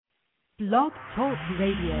Blog Talk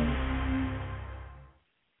Radio.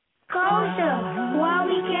 Kosha, why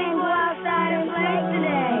we can't go outside and play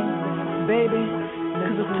today? Baby,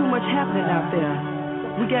 because there's too much happening out there.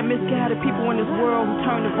 We got misguided people in this world who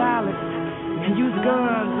turn to violence and use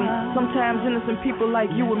guns, and sometimes innocent people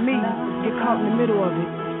like you and me get caught in the middle of it.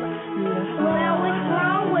 Well, now what's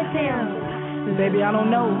wrong with them? Baby, I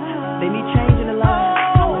don't know. They need change in their lives.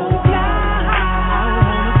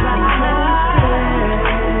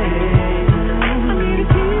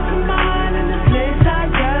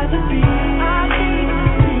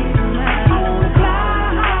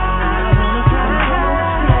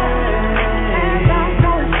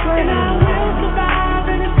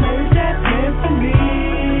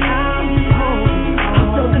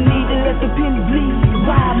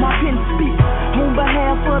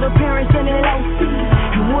 The parents and their LC,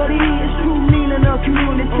 and what it is, true meaning of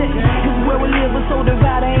community is where we live, but so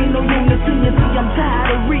divided ain't no unity. You see, I'm tired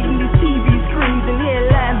of reading these TV screens and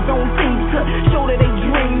headlines don't seem to show that they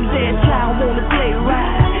dreams. Their child wanna play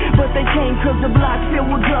right, but they can't 'cause the block filled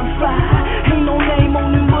with gunfire. Ain't no name on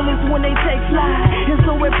them bullets when they take flight, and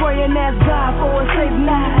so we're praying ask God for a safe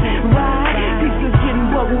night. Right? People getting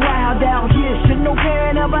buck wild out here. Should no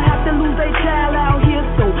parent ever have to lose their child out here?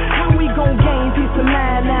 So how we gon' gain peace of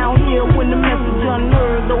mind out here when the message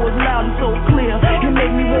unheard, though it's loud and so clear? It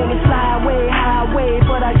make me wanna fly away, highway,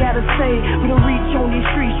 but I gotta stay with a reach on these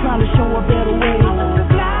streets, trying to show a better way. I wanna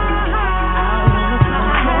fly.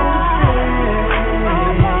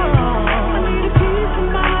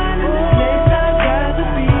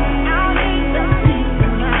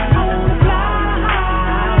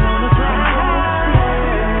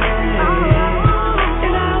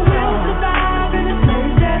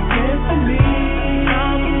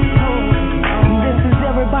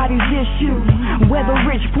 Whether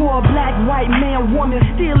rich, poor, black, white, man, woman,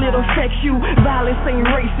 still it affects you. Violence ain't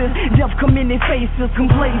racist, death come in their faces,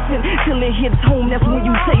 complacent. Till it hits home, that's when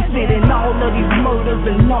you taste it. And all of these murders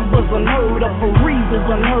and numbers unheard of, for reasons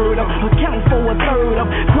unheard of, account for a third of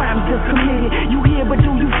crimes just committed. You hear, but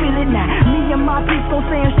do you feel it now? Me and my people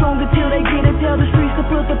stand strong until they get it. Tell the streets to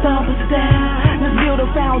put the thumpers down. Let's build a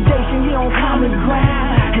foundation here on common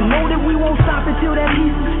ground, and know that we won't stop until that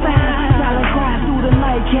peace is found. Silent cry through the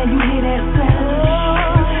night, can you hear that sound?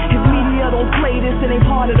 If media don't play this, it ain't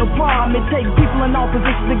part of the problem. It takes people in all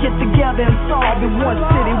positions to get together and solve it. One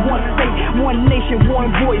city, one state, one nation,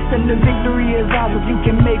 one voice, and the victory is ours if you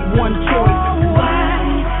can make one choice. Why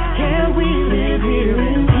can't we live here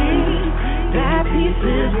in peace? That peace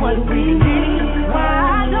is what we need.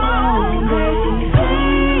 Why don't they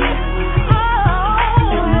see?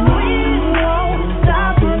 And we won't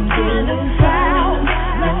stop until it's found.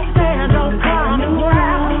 Let's stand on common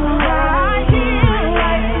ground.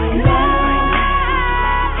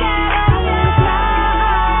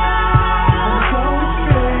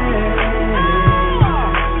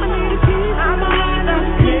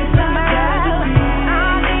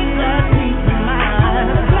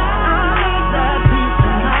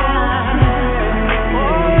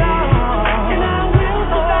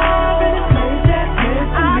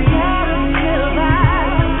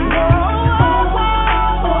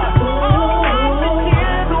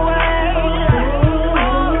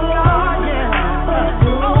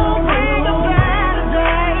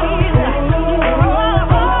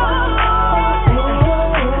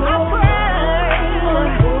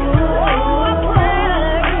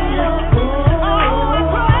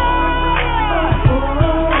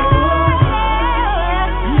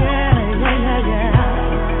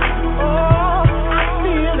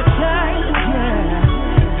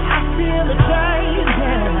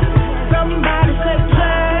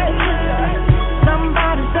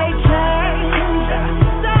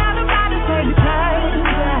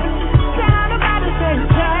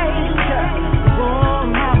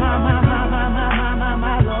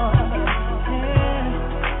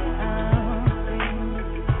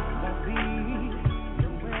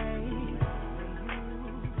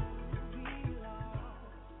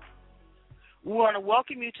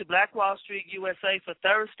 Welcome you to Black Wall Street, USA for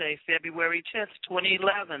Thursday, February 10th,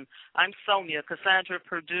 2011. I'm Sonia Cassandra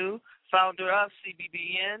Perdue, founder of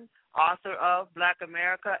CBBN, author of Black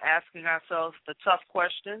America, Asking Ourselves the Tough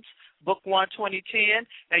Questions, Book 1, 2010,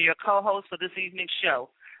 and your co-host for this evening's show.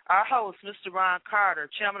 Our host, Mr. Ron Carter,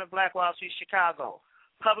 chairman of Black Wall Street Chicago,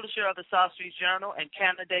 publisher of the South Street Journal and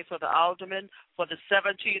candidate for the alderman for the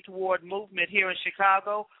 17th Ward Movement here in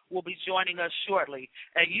Chicago, will be joining us shortly.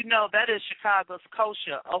 And you know that is Chicago's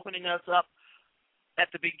Kosha, opening us up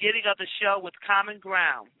at the beginning of the show with Common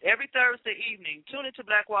Ground. Every Thursday evening, tune into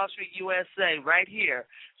Black Wall Street USA right here.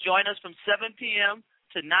 Join us from 7 p.m.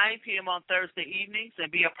 to 9 p.m. on Thursday evenings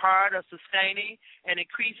and be a part of sustaining and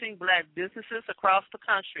increasing black businesses across the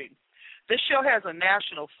country. This show has a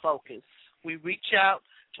national focus. We reach out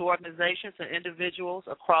to organizations and individuals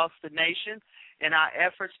across the nation in our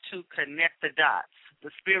efforts to connect the dots,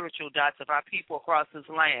 the spiritual dots of our people across this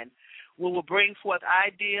land. We will bring forth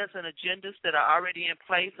ideas and agendas that are already in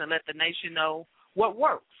place and let the nation know what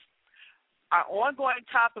works. Our ongoing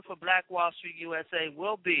topic for Black Wall Street USA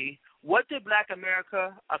will be, what did Black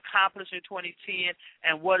America accomplish in 2010,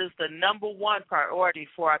 and what is the number one priority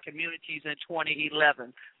for our communities in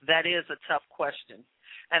 2011? That is a tough question.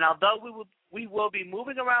 And although we will be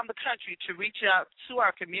moving around the country to reach out to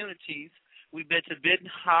our communities, we've been to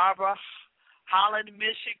Benton Harbor, Holland,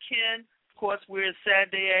 Michigan. Of course, we're in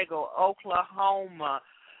San Diego, Oklahoma,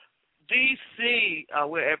 D.C.,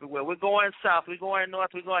 we're everywhere. We're going south, we're going north,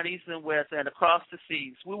 we're going east and west, and across the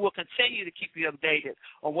seas. We will continue to keep you updated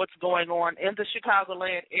on what's going on in the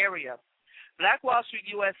Chicagoland area. Black Wall Street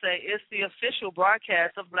USA is the official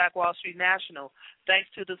broadcast of Black Wall Street National, thanks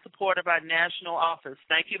to the support of our national office.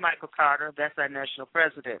 Thank you, Michael Carter. That's our national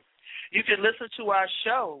president. You can listen to our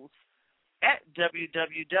shows at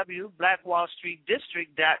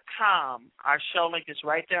www.blackwallstreetdistrict.com. Our show link is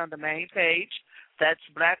right there on the main page. That's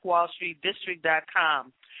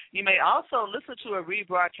blackwallstreetdistrict.com. You may also listen to a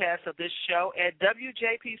rebroadcast of this show at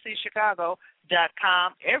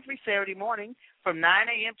wjpcchicago.com every Saturday morning from 9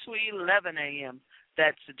 a.m. to 11 a.m.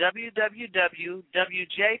 That's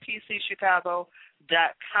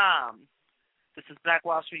www.wjpcchicago.com. This is Black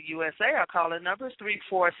Wall Street USA. Our call-in number is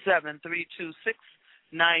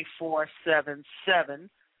 347-326-9477,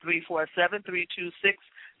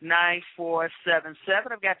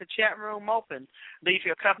 347-326-9477. I've got the chat room open. Leave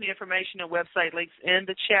your company information and website links in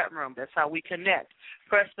the chat room. That's how we connect.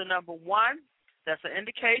 Press the number 1. That's an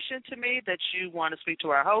indication to me that you want to speak to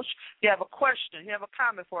our host. You have a question, you have a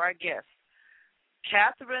comment for our guest.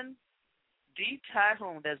 Catherine D.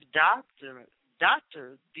 Tycoon, that's Dr.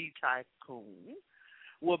 D. Tycoon,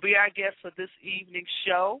 will be our guest for this evening's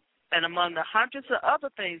show. And among the hundreds of other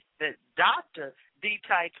things that Dr. D.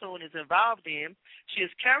 Tycoon is involved in, she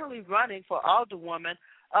is currently running for alderwoman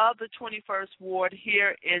of the 21st Ward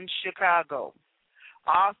here in Chicago.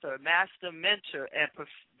 Author, master mentor, and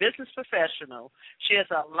business professional. She has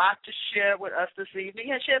a lot to share with us this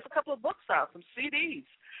evening, and she has a couple of books out, some CDs.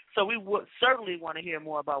 So we would certainly want to hear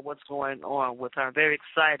more about what's going on with her. I'm very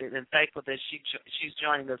excited and thankful that she's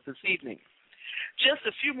joining us this evening. Just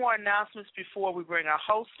a few more announcements before we bring our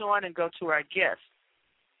host on and go to our guest.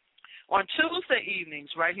 On Tuesday evenings,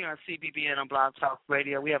 right here on CBBN on Blog Talk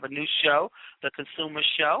Radio, we have a new show, The Consumer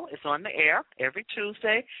Show. It's on the air every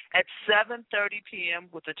Tuesday at 7:30 p.m.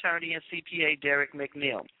 with attorney and CPA Derek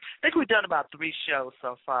McNeil. I think we've done about 3 shows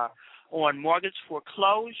so far on mortgage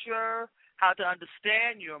foreclosure, how to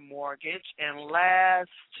understand your mortgage, and last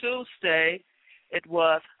Tuesday it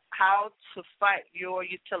was how to fight your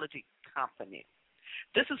utility company.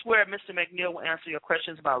 This is where Mr. McNeil will answer your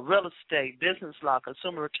questions about real estate, business law,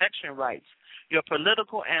 consumer protection rights, your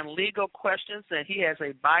political and legal questions, and he has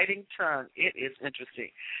a biting tongue. It is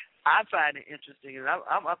interesting. I find it interesting, and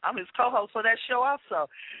I'm his co-host for that show also.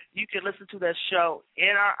 You can listen to that show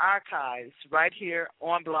in our archives right here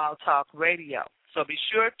on Blog Talk Radio. So be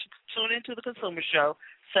sure to tune into the Consumer Show,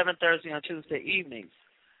 7:30 on Tuesday evenings.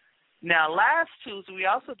 Now, last Tuesday, we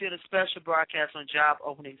also did a special broadcast on job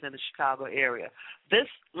openings in the Chicago area. This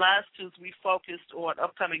last Tuesday, we focused on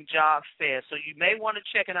upcoming job fairs, so you may want to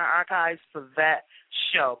check in our archives for that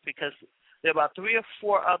show because there are about 3 or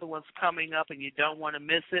 4 other ones coming up, and you don't want to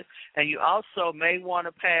miss it. And you also may want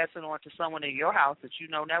to pass it on to someone in your house that you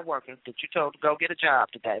know not working, that you told to go get a job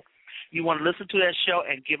today. You want to listen to that show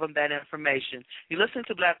and give them that information. You listen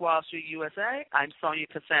to Black Wall Street USA. I'm Sonia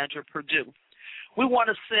Cassandra Purdue. We want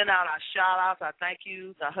to send out our shout-outs, our thank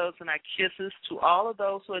yous, our hugs, and our kisses to all of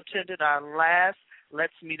those who attended our last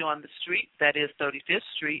Let's Meet on the Street, that is 35th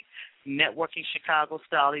Street, Networking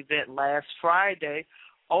Chicago-style event last Friday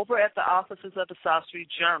over at the offices of the South Street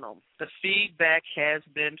Journal. The feedback has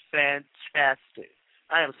been fantastic.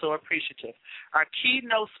 I am so appreciative. Our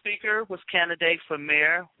keynote speaker was candidate for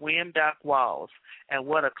mayor William Doc Walls, and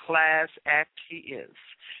what a class act he is.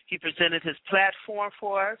 He presented his platform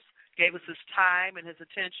for us, gave us his time and his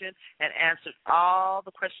attention, and answered all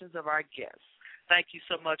the questions of our guests. Thank you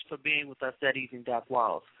so much for being with us that evening, Doc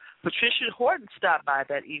Walls. Patricia Horton stopped by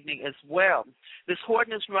that evening as well. Ms.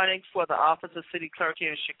 Horton is running for the office of city clerk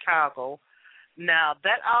here in Chicago. Now,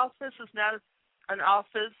 that office is not an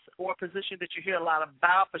office or a position that you hear a lot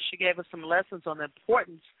about, but she gave us some lessons on the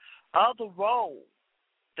importance of the role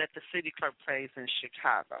that the city clerk plays in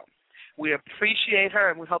Chicago. We appreciate her,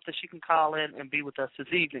 and we hope that she can call in and be with us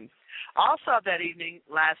this evening. Also that evening,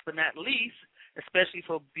 last but not least, especially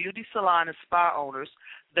for beauty salon and spa owners,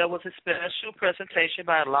 there was a special presentation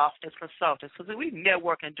by Loftus Consultants, because we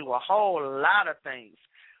network and do a whole lot of things.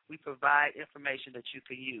 We provide information that you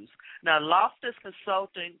can use. Now, Loftus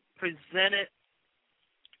Consulting presented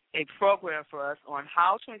a program for us on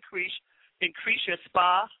how to increase your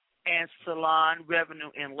spa and salon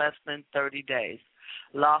revenue in less than 30 days.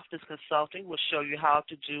 Loftus Consulting will show you how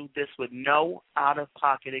to do this with no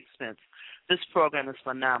out-of-pocket expense. This program is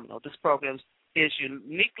phenomenal. This program is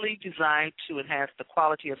uniquely designed to enhance the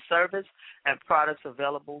quality of service and products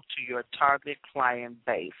available to your target client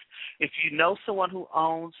base. If you know someone who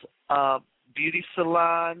owns a beauty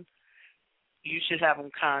salon, you should have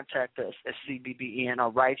them contact us at CBBN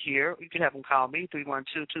or right here. You can have them call me,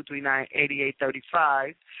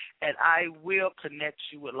 312-239-8835, and I will connect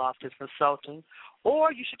you with Loftus Consulting.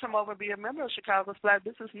 Or you should come over and be a member of Chicago's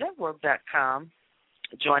BlackBusinessNetwork.com.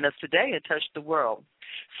 Join us today and touch the world.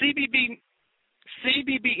 CBBN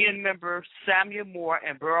member Samuel Moore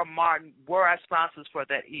and Burl Martin were our sponsors for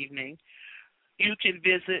that evening. You can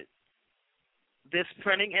visit this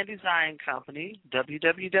printing and design company,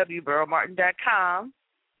 www.burlmartin.com,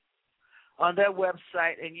 on their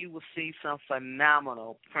website, and you will see some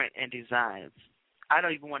phenomenal print and designs. I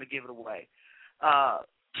don't even want to give it away.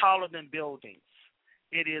 Taller than buildings.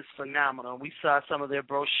 It is phenomenal. We saw some of their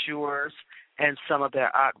brochures and some of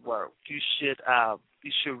their artwork. You should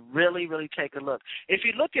really, really take a look. If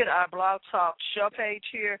you look at our Blog Talk show page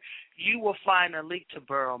here, you will find a link to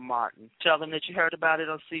Burl Martin. Tell them that you heard about it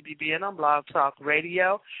on CBBN on Blog Talk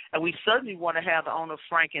Radio, and we certainly want to have the owner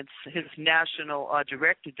Frank and his national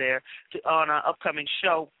director there on an upcoming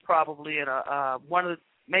show, probably in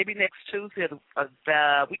maybe next Tuesday or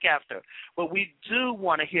the week after. But we do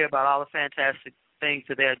want to hear about all the fantastic things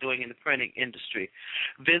that they're doing in the printing industry.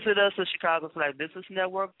 Visit us at Chicago's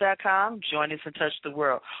BlackBusinessNetwork.com. Join us and touch the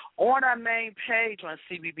world. On our main page on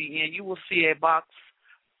CBBN, you will see a box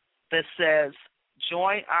that says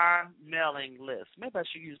join our mailing list. Maybe I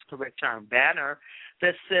should use the correct term, banner,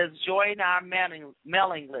 that says join our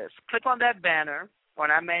mailing list. Click on that banner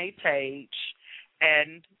on our main page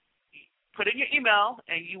and put in your email,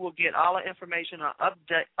 and you will get all the information on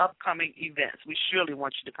upcoming events. We surely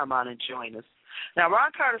want you to come out and join us. Now,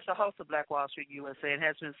 Ron Carter is the host of Black Wall Street USA and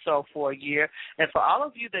has been so for a year. And for all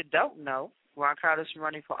of you that don't know, Ron Carter is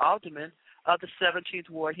running for alderman of the 17th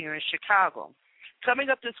Ward here in Chicago. Coming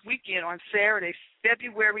up this weekend on Saturday,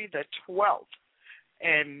 February the 12th,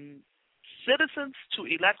 and citizens to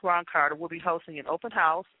elect Ron Carter will be hosting an open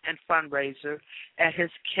house and fundraiser at his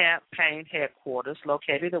campaign headquarters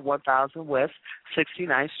located at 1000 West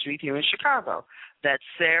 69th Street here in Chicago. That's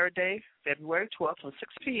Saturday, February 12th from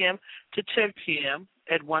 6 p.m. to 10 p.m.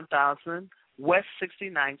 at 1000 West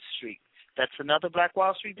 69th Street. That's another Black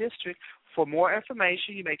Wall Street district. For more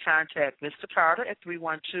information, you may contact Mr. Carter at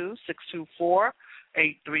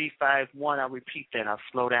 312-624-8351. I'll repeat that. I'll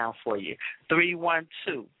slow down for you.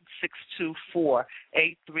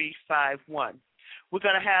 312-624-8351.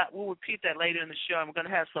 We'll repeat that later in the show, and we're going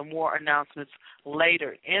to have some more announcements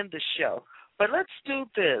later in the show. But let's do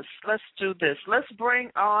this. Let's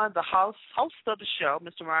bring on the host of the show,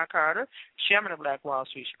 Mr. Ron Carter, chairman of Black Wall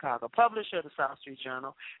Street Chicago, publisher of the South Street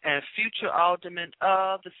Journal, and future alderman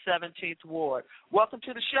of the 17th Ward. Welcome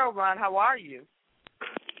to the show, Ron. How are you?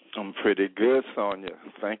 I'm pretty good, Sonia.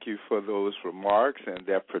 Thank you for those remarks and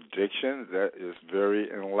that prediction. That is very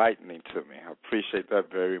enlightening to me. I appreciate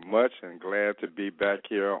that very much, and glad to be back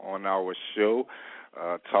here on our show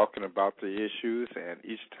talking about the issues. And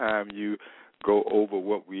each time you go over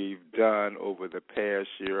what we've done over the past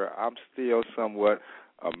year, I'm still somewhat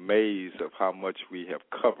amazed of how much we have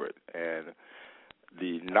covered and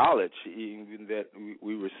the knowledge even that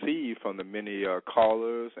we receive from the many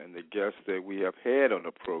callers and the guests that we have had on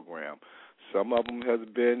the program. Some of them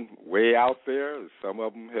have been way out there. Some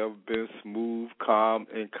of them have been smooth, calm,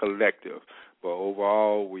 and collective. But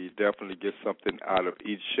overall, we definitely get something out of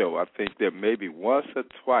each show. I think that maybe once or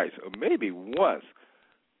twice, or maybe once,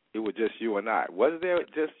 it was just you and I. Was there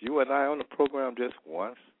just you and I on the program just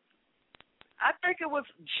once? I think it was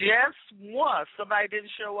just once. Somebody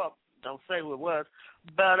didn't show up. Don't say who it was,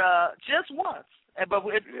 but just once. But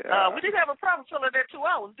we didn't have a problem filling that 2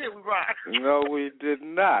 hours, did we, Ron? No, we did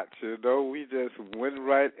not. We just went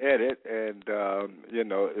right at it, and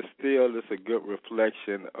it still is a good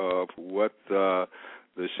reflection of what the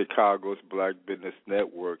Chicago's Black Business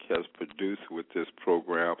Network has produced with this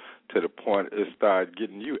program, to the point it started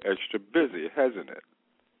getting you extra busy, hasn't it?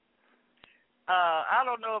 I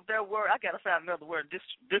don't know if that word, I got to find another word,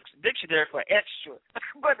 dictionary for extra.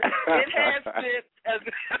 But it has been,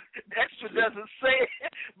 extra doesn't say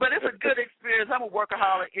it, but it's a good experience. I'm a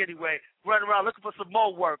workaholic anyway, running around looking for some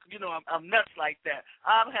more work. You know, I'm nuts like that.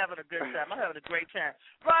 I'm having a good time. I'm having a great time.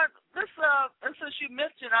 Ron, and since you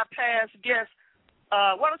mentioned our past guests,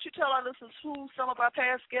 why don't you tell our listeners who some of our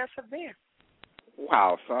past guests have been?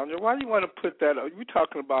 Wow, Sandra, why do you want to put that? You're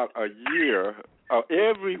talking about a year,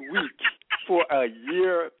 every week for a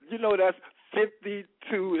year. You know, that's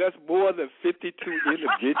 52. That's more than 52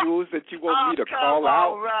 individuals that you want me to call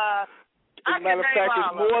out. As a matter of fact,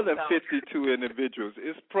 it's more than 52 individuals.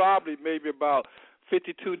 It's probably maybe about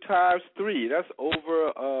 52 times 3. That's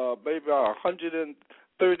over maybe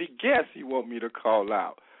 130 guests you want me to call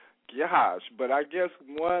out. Gosh, but I guess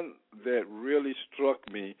one that really struck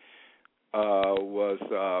me was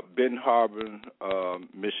Benton Harbor,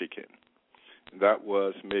 Michigan. That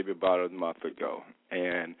was maybe about a month ago.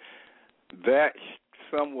 And that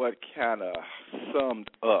somewhat kind of summed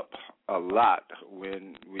up a lot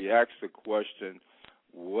when we asked the question,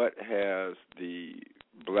 what has the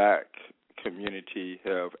black community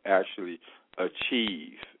have actually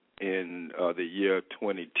achieved in the year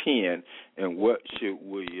 2010, and what should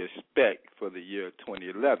we expect for the year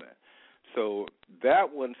 2011? So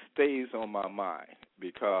that one stays on my mind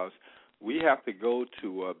because we have to go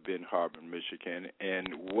to Benton Harbor, Michigan, and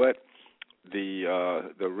what the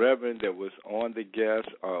reverend that was on the guest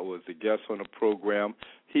was the guest on the program.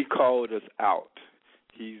 He called us out.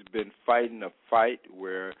 He's been fighting a fight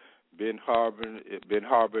where Benton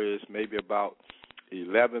Harbor is maybe about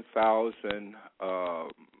 11,000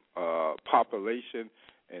 population,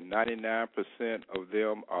 and 99% of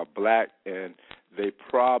them are black, and they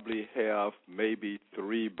probably have maybe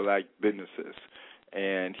 3 black businesses.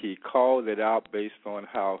 And he called it out based on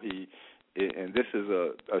how and this is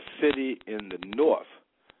a city in the north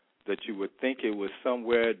that you would think it was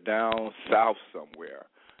somewhere down south somewhere,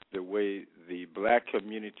 the way the black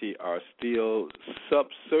community are still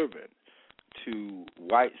subservient to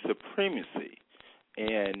white supremacy,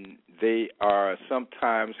 and they are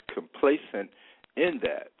sometimes complacent in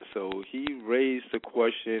that. So he raised the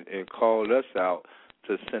question and called us out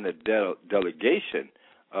to send a delegation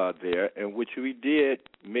there, in which we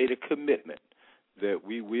made a commitment that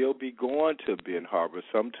we will be going to Benton Harbor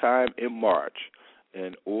sometime in March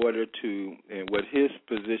in order to, and what his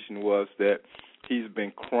position was that he's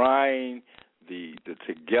been crying the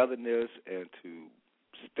togetherness and to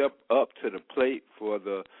step up to the plate for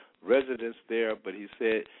the residents there, but he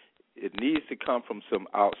said it needs to come from some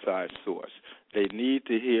outside source. They need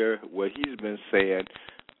to hear what he's been saying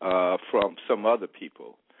from some other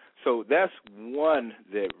people. So that's one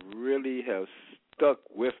that really has stuck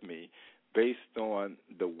with me based on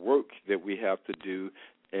the work that we have to do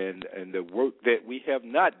and the work that we have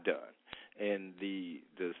not done, and the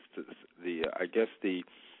I guess the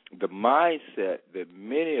mindset that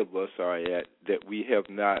many of us are at that we have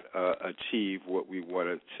not achieved what we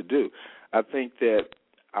wanted to do. I think that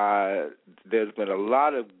there's been a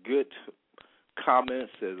lot of good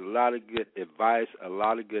comments, there's a lot of good advice, a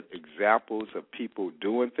lot of good examples of people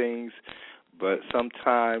doing things, but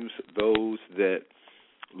sometimes those that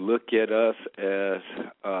look at us as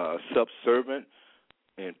subservient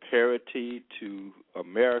in parity to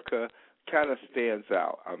America kind of stands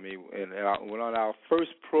out. I mean, when on our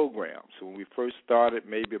first program, so when we first started,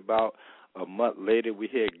 maybe about a month later, we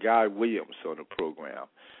had Guy Williams on the program,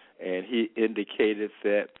 and he indicated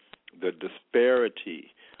that the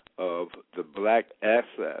disparity of the black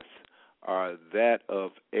assets are that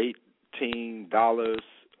of $18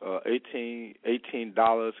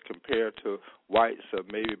 compared to whites of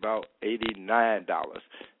maybe about $89,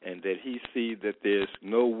 and that he sees that there's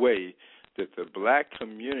no way that the black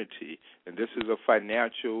community, and this is a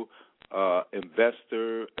financial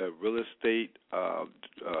investor, a real estate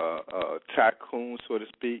tycoon, so to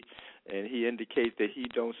speak, and he indicates that he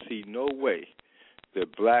don't see no way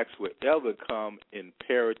that blacks would ever come in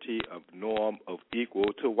parity of norm of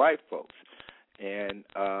equal to white folks. And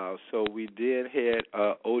so we did had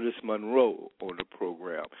Otis Monroe on the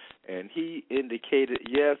program, and he indicated,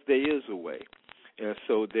 yes, there is a way. And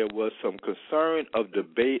so there was some concern of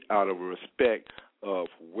debate out of respect of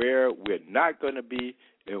where we're not going to be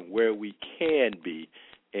and where we can be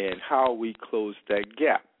and how we close that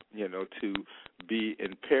gap, to be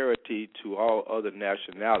in parity to all other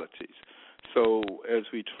nationalities. So as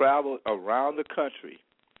we travel around the country,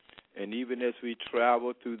 and even as we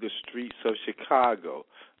travel through the streets of Chicago,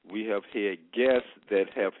 we have had guests that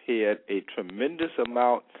have had a tremendous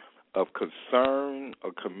amount of concern,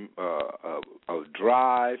 of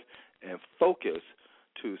drive, and focus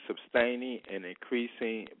to sustaining and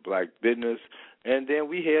increasing black business. And then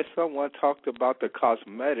we had someone talked about the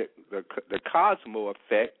cosmo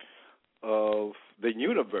effect of the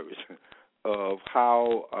universe, of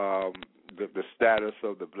how the status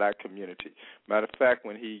of the black community. Matter of fact,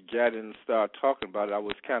 when he got in and started talking about it, I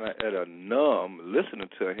was kind of at a numb listening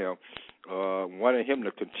to him, wanting him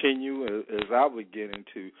to continue as I was getting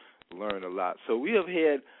to learn a lot. So we have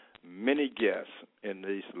had many guests in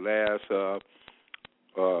these last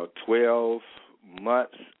 12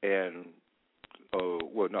 months and,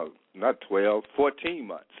 well, no, not 12, 14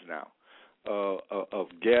 months now of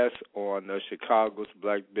guests on Chicago's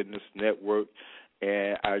Black Business Network.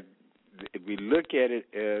 And we look at it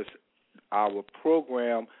as our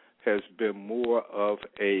program has been more of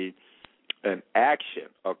an action,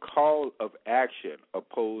 a call of action,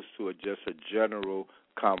 opposed to just a general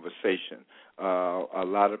conversation. A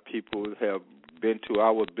lot of people have been to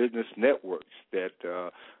our business networks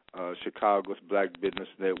that Chicago's Black Business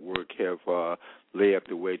Network have led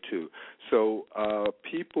the way to. So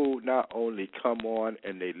people not only come on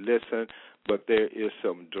and they listen, but there is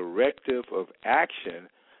some directive of action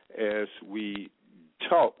as we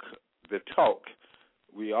talk the talk.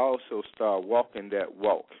 We also start walking that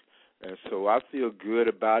walk. And so I feel good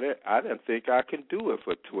about it. I didn't think I could do it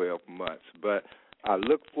for 12 months, but I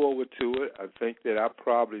look forward to it. I think that I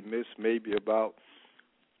probably missed maybe about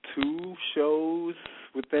 2 shows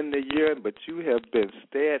within the year, but you have been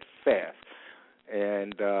steadfast.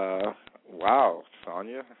 And, wow,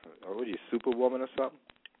 Sonia, are you Superwoman or something?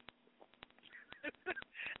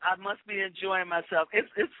 I must be enjoying myself. It's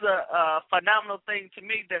a phenomenal thing to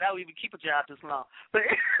me that I would even keep a job this long. But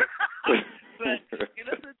you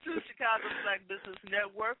listen to Chicago's Black Business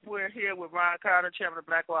Network. We're here with Ron Carter, chairman of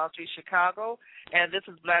Black Wall Street Chicago, and this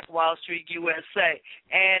is Black Wall Street USA.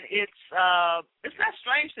 And it's not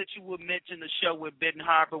strange that you would mention the show with Benton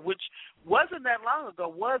Harbor, which wasn't that long ago,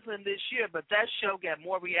 wasn't this year, but that show got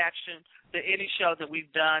more reaction than any show that we've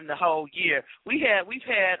done the whole year. We've had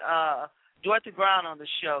Dorothy Brown on the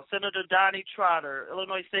show, Senator Donnie Trotter,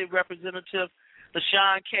 Illinois State Representative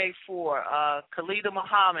LaShawn K. Ford, Khalida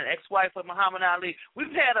Muhammad, ex-wife of Muhammad Ali.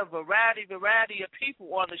 We've had a variety of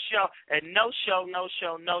people on the show, and no show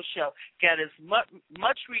got as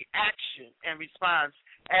much reaction and response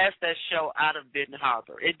as that show out of Benton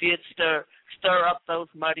Harbor. It did stir up those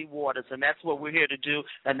muddy waters, and that's what we're here to do,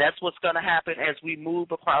 and that's what's going to happen as we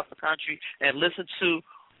move across the country and listen to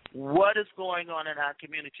what is going on in our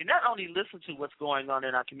community. Not only listen to what's going on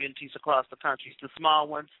in our communities across the country, the small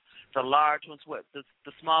ones, the large ones,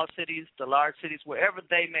 the small cities, the large cities, wherever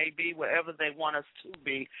they may be, wherever they want us to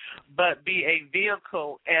be, but be a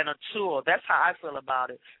vehicle and a tool. That's how I feel about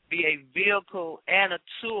it. Be a vehicle and a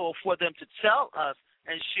tool for them to tell us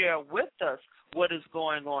and share with us what is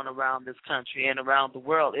going on around this country and around the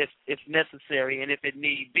world if necessary and if it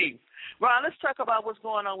need be. Ron, let's talk about what's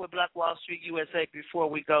going on with Black Wall Street USA before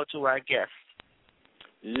we go to our guests.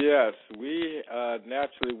 Yes, we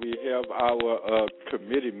naturally we have our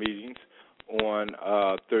committee meetings on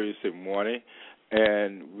Thursday morning,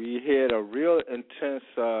 and we had a real intense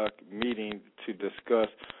meeting to discuss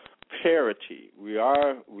parity.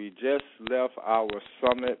 We just left our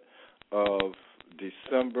summit of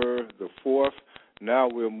December the 4th. Now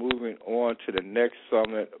we're moving on to the next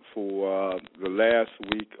summit for the last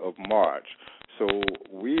week of March. So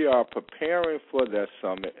we are preparing for that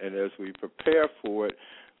summit, and as we prepare for it,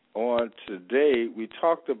 on today we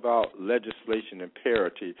talked about legislation and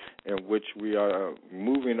parity, in which we are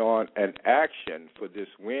moving on an action for this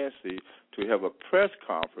Wednesday to have a press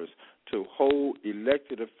conference to hold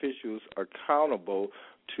elected officials accountable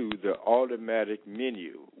to the automatic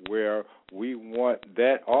menu, where we want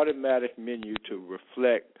that automatic menu to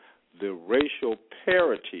reflect the racial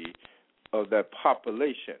parity of that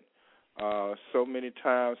population. So many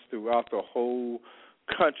times throughout the whole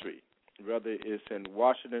country, whether it's in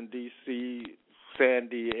Washington, D.C., San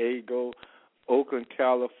Diego, Oakland,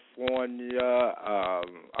 California,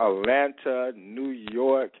 Atlanta, New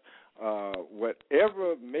York,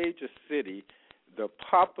 whatever major city, the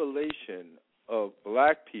population of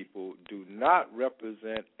black people do not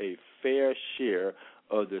represent a fair share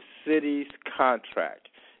of the city's contract,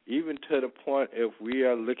 even to the point if we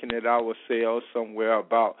are looking at ourselves somewhere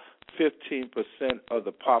about 15% of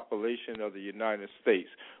the population of the United States.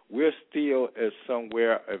 We're still at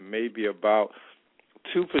somewhere maybe about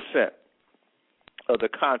 2% of the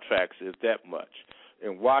contracts, is that much.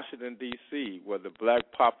 In Washington, D.C., where the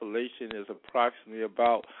black population is approximately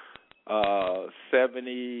about 75%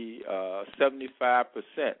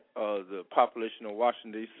 of the population of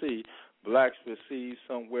Washington, D.C., blacks receive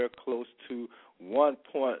somewhere close to 1%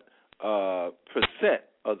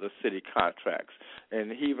 of the the city contracts.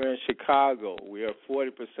 And here in Chicago, we are 40%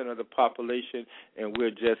 of the population, and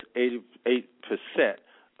we're just 88%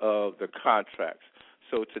 of the contracts.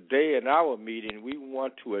 So today in our meeting, we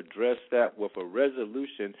want to address that with a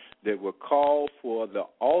resolution that will call for the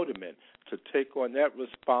aldermen to take on that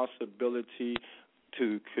responsibility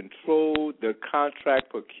to control the contract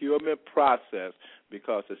procurement process,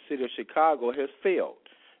 because the city of Chicago has failed.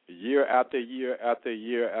 Year after year after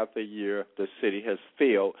year after year, the city has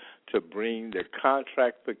failed to bring the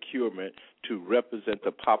contract procurement to represent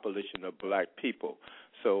the population of black people.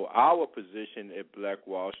 So our position at Black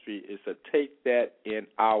Wall Street is to take that in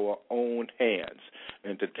our own hands,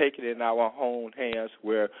 and to take it in our own hands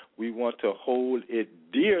where we want to hold it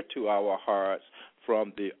dear to our hearts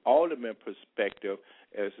from the alderman perspective,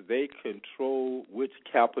 as they control which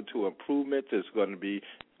capital improvements is going to be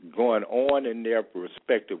going on in their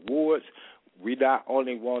respective wards. We not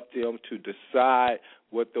only want them to decide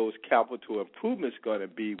what those capital improvements are going to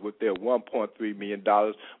be with their $1.3 million,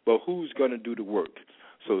 but who's going to do the work.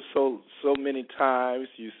 So many times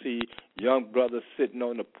you see young brothers sitting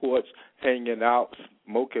on the porch, hanging out,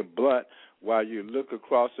 smoking blunt, while you look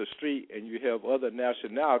across the street and you have other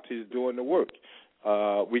nationalities doing the work.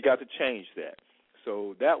 We got to change that.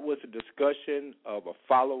 So that was a discussion of a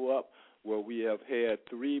follow-up where we have had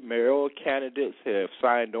 3 mayoral candidates have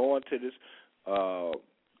signed on to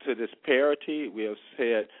this parity. We have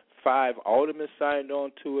had 5 aldermen signed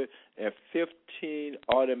on to it, and 15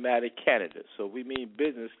 automatic candidates. So we mean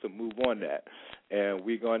business to move on that. And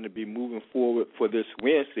we're going to be moving forward for this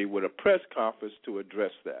Wednesday with a press conference to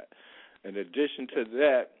address that. In addition to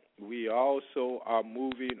that, we also are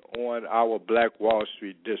moving on our Black Wall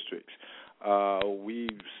Street districts. We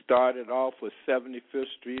started off with 75th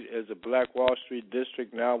Street as a Black Wall Street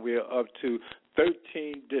district. Now we're up to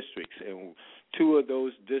 13 districts, and 2 of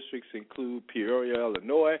those districts include Peoria,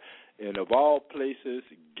 Illinois, and of all places,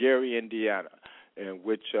 Gary, Indiana, in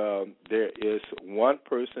which there is one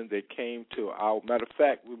person that came to our. Matter of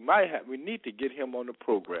fact, we need to get him on the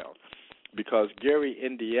program, because Gary,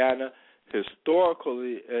 Indiana,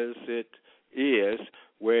 historically as it is,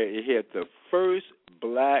 where it had the first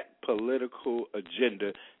black political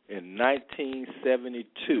agenda in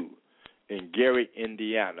 1972 in Gary,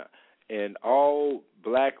 Indiana. And all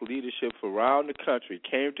black leadership around the country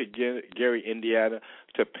came to Gary, Indiana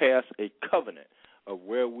to pass a covenant of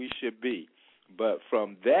where we should be. But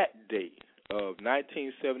from that date of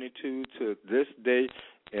 1972 to this day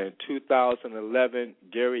in 2011,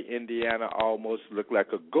 Gary, Indiana almost looked like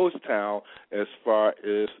a ghost town as far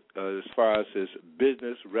as its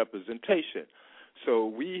business representation. So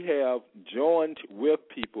we have joined with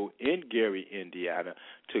people in Gary, Indiana,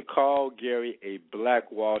 to call Gary a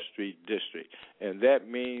Black Wall Street district. And that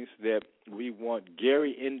means that we want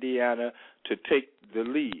Gary, Indiana, to take the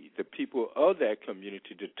lead, the people of that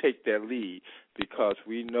community to take that lead, because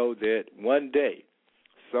we know that one day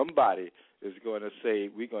somebody is going to say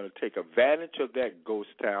we're going to take advantage of that ghost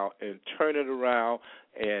town and turn it around,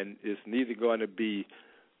 and it's neither going to be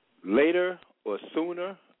later or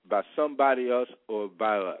sooner by somebody else or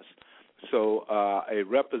by us. So a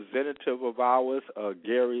representative of ours,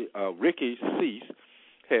 Ricky Cease,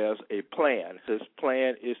 has a plan. His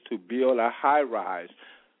plan is to build a high-rise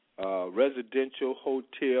residential,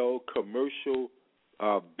 hotel, commercial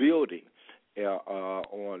building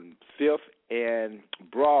on 5th and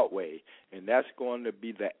Broadway, and that's going to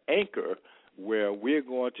be the anchor where we're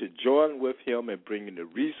going to join with him and bring in the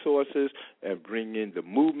resources and bring in the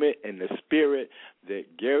movement and the spirit that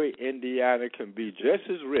Gary, Indiana can be just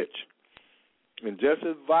as rich and just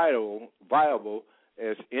as viable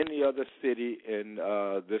as any other city in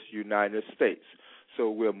this United States. So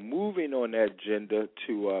we're moving on that agenda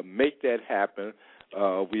to make that happen.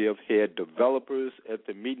 We have had developers at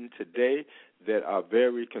the meeting today that are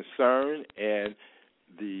very concerned, and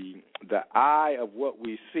the eye of what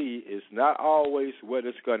we see is not always what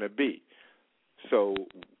it's going to be. So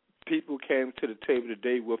people came to the table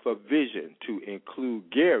today with a vision to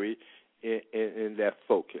include Gary in that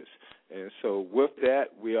focus. And so with that,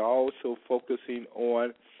 we are also focusing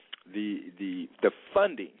on the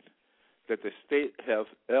funding that the state of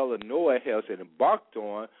Illinois has embarked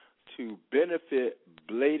on to benefit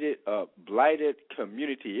blighted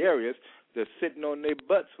community areas that's sitting on their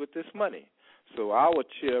butts with this money. So our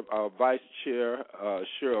vice chair,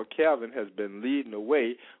 Cheryl Calvin, has been leading the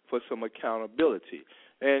way for some accountability.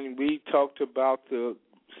 And we talked about the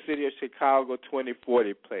City of Chicago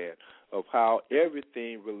 2040 plan of how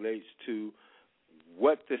everything relates to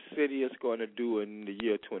what the city is going to do in the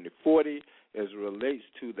year 2040 as it relates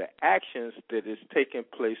to the actions that is taking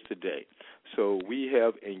place today. So we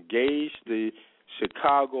have engaged the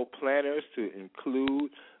Chicago planners to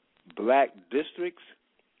include black districts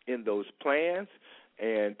in those plans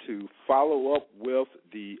and to follow up with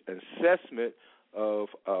the assessment of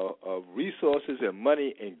resources and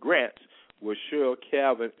money and grants, where Cheryl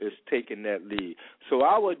Calvin is taking that lead. So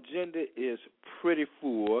our agenda is pretty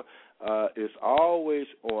full. It's always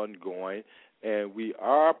ongoing, and we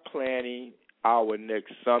are planning our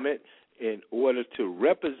next summit in order to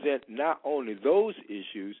represent not only those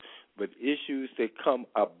issues, but issues that come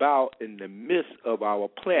about in the midst of our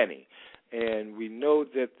planning. And we know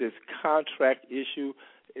that this contract issue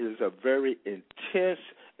is a very intense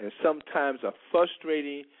and sometimes a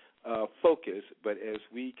frustrating focus, but as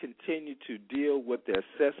we continue to deal with the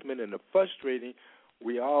assessment and the frustrating,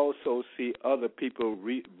 we also see other people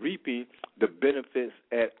reaping the benefits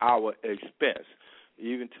at our expense,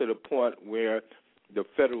 even to the point where the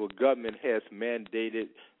federal government has mandated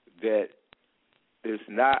that it's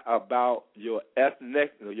not about your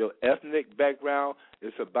ethnic background,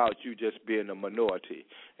 it's about you just being a minority.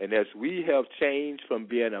 And as we have changed from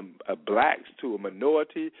being a blacks to a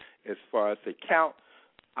minority as far as the count,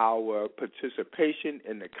 our participation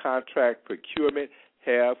in the contract procurement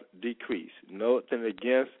have decreased. Nothing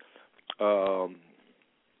against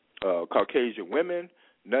Caucasian women,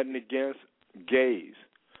 nothing against gays,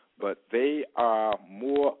 but they are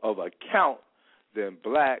more of a count than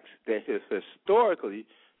blacks that has historically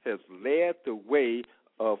has led the way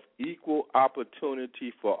of equal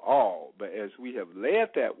opportunity for all. But as we have led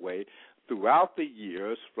that way throughout the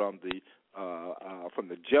years, from the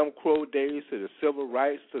Jim Crow days to the civil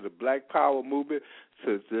rights to the Black Power movement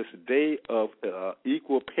to this day of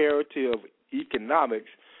equal parity of economics,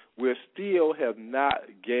 we still have not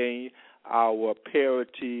gained our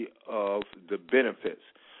parity of the benefits.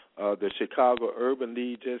 The Chicago Urban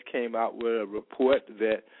League just came out with a report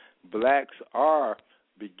that blacks are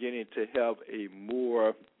beginning to have a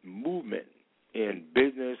more movement in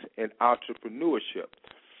business and entrepreneurship.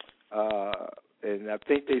 And I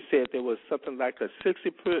think they said there was something like a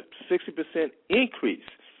 60% increase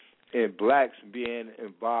in blacks being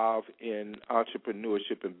involved in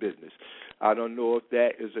entrepreneurship and business. I don't know if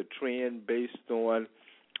that is a trend based on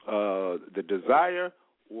the desire,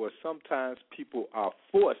 or sometimes people are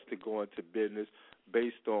forced to go into business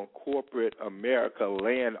based on corporate America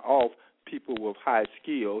laying off people with high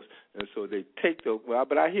skills, and so they take those. Well,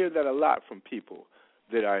 but I hear that a lot from people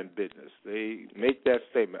that are in business. They make that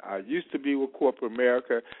statement. I used to be with corporate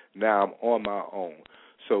America, now I'm on my own.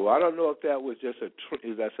 So I don't know if that was just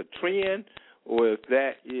that's a trend, or if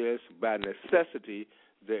that is by necessity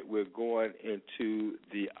that we're going into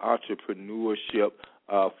the entrepreneurship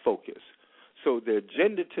focus. So the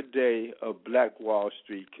agenda today of Black Wall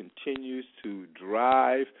Street continues to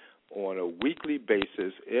drive on a weekly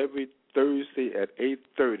basis every Thursday at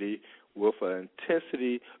 8:30 with an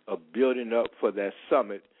intensity of building up for that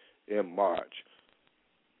summit in March.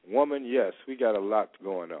 Woman, yes, we got a lot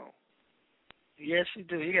going on. Yes, you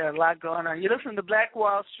do. You got a lot going on. You listen to Black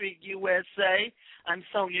Wall Street USA. I'm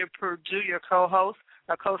Sonia Purdue, your co-host.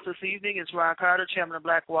 Our host this evening is Ron Carter, chairman of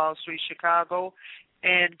Black Wall Street Chicago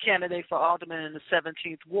and candidate for alderman in the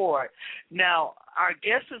 17th Ward. Now, our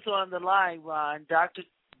guest is on the line, Ron. Dr.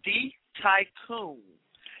 D. Tycoon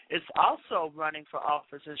is also running for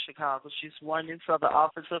office in Chicago. She's running for the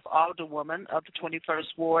office of alderwoman of the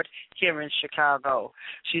 21st Ward here in Chicago.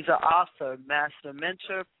 She's an author, master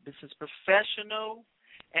mentor, business professional,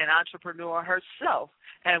 and entrepreneur herself.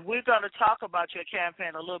 And we're going to talk about your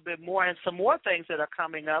campaign a little bit more and some more things that are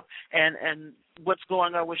coming up and what's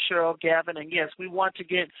going on with Cheryl Gavin. And, yes, we want to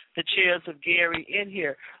get the chairs of Gary in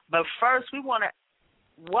here. But first, we want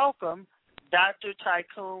to welcome Dr.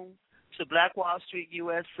 Tycoon to Black Wall Street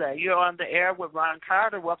USA. You're on the air with Ron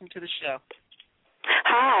Carter. Welcome to the show.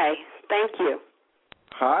 Hi. Thank you.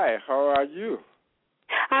 Hi. How are you?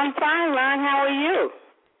 I'm fine, Ron. How are you?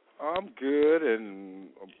 I'm good and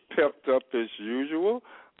pepped up as usual.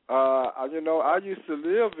 I used to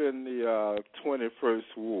live in the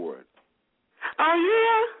 21st Ward.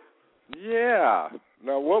 Oh, yeah? Yeah.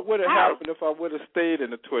 Now, what would have happened if I would have stayed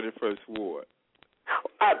in the 21st Ward?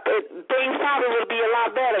 Things probably would be a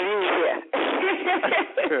lot better than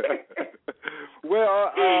here.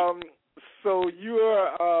 Well, so you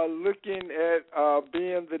are looking at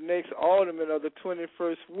being the next alderman of the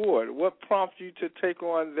 21st Ward. What prompted you to take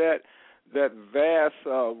on that vast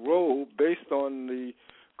role based on the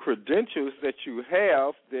credentials that you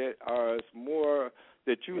have that are more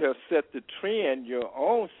that you have set the trend your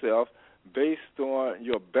own self based on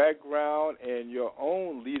your background and your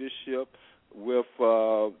own leadership with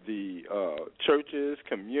the churches,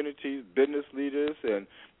 communities, business leaders, and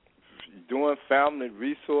doing family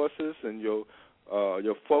resources and your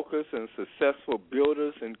your focus in Successful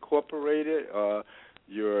Builders Incorporated.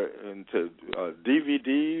 You're into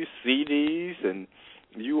DVDs, CDs, and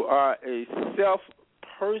you are a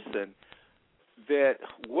self-person. That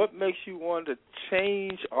what makes you want to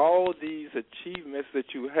change all these achievements that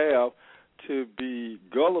you have to be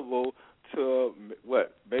gullible to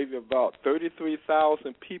what, maybe about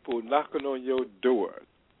 33,000 people knocking on your door?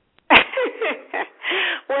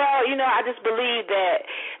 Well, I just believe that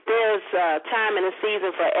there's a time and a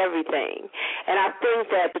season for everything. And I think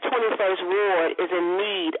that the 21st Ward is in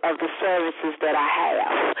need of the services that I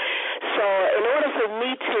have. So in order for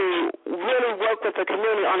me to really work with the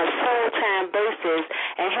community on a full-time basis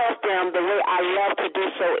and help them the way I love to do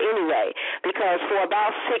so anyway, because for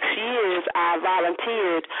about 6 years I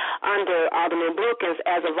volunteered under Alderman Brookins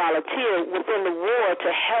as a volunteer within the ward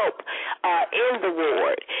to help in the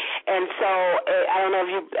ward. And so I don't know if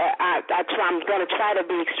you, I'm going to try to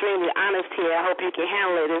be extremely honest here. I hope you can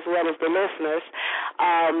handle it as well as the listeners.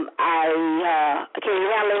 Can you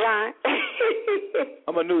handle it, Ron?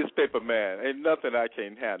 I'm a newspaper man. Ain't nothing I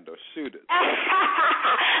can't handle. Shoot it.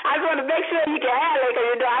 I just want to make sure you can handle it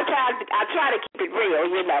because, I try to keep it real,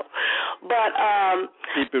 But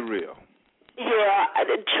keep it real. Yeah,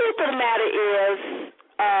 the truth of the matter is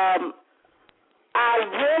I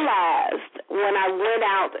realized when I went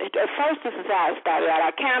out, at first this is how it started out.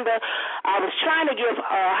 I was trying to give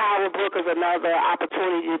Howard Brookins another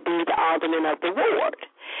opportunity to be the alderman of the ward,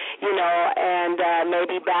 and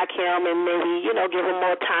maybe back him and maybe, give him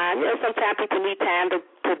more time. Sometimes people need time to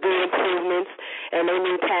do improvements and they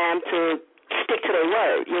need time to stick to their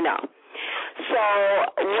word, So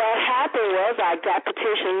what happened was I got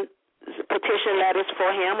petition letters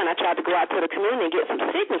for him, and I tried to go out to the community and get some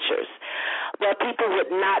signatures. But people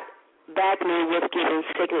would not back me with giving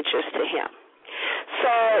signatures to him.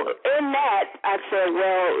 So in that, I said,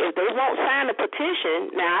 well, if they won't sign the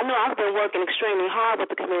petition, now I know I've been working extremely hard with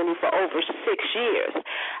the community for over 6 years.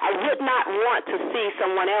 I would not want to see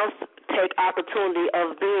someone else take opportunity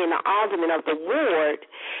of being the alderman of the ward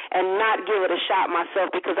and not give it a shot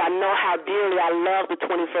myself, because I know how dearly I love the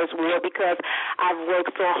 21st Ward, because I've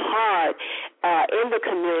worked so hard in the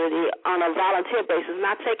community on a volunteer basis,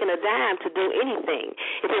 not taking a dime to do anything.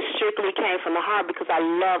 It just strictly came from the heart because I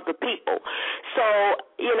love the people. So,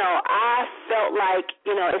 I felt like,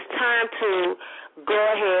 it's time to go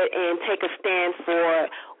ahead and take a stand for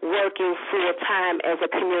working full time as a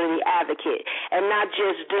community advocate, and not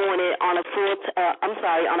just doing it on a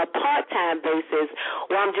part-time basis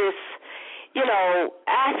where I'm just,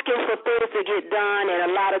 asking for things to get done,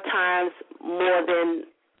 and a lot of times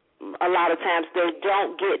they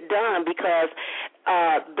don't get done because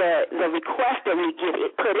the request that we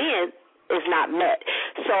get put in is not met.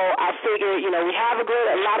 So I figure, we have a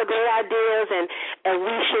lot of great ideas, and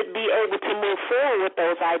we should be able to move forward with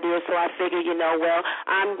those ideas. So I figure,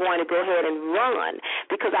 I'm going to go ahead and run,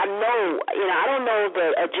 because I know, I don't know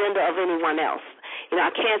the agenda of anyone else.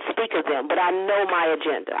 I can't speak of them, but I know my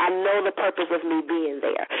agenda. I know the purpose of me being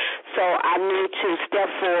there. So I need to step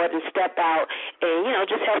forward and step out and,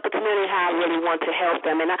 just help the community how I really want to help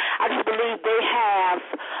them. And I just believe they have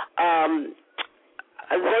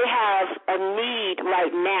a need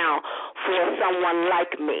right now for someone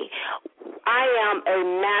like me. I am a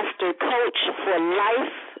master coach for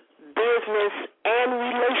life, business, and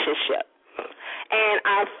relationship. And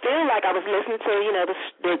I feel like I was listening to,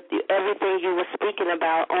 everything you were speaking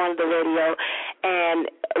about on the radio,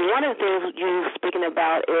 and one of the things you were speaking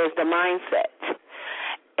about is the mindset.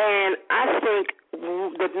 And I think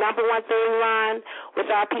the number one thing, Ron,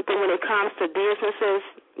 with our people when it comes to businesses,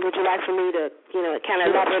 would you like for me to, kind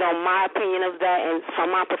of elaborate on my opinion of that and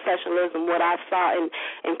from my professionalism, what I saw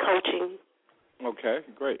in coaching? Okay,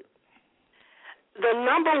 great. The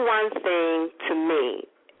number one thing to me,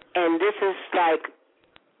 and this is like,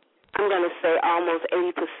 I'm going to say almost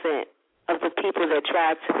 80% of the people that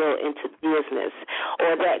try to go into business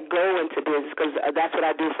or that go into business, because that's what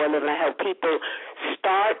I do for a living. I help people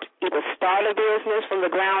either start a business from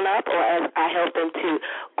the ground up, or I help them to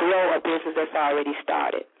grow a business that's already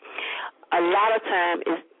started. A lot of time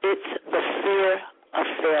it's the fear of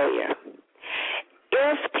failure.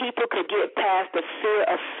 If people could get past the fear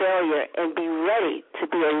of failure and be ready to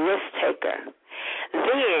be a risk taker,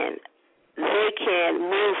 then they can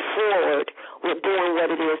move forward with doing what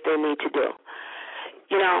it is they need to do.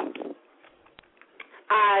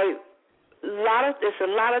 It's a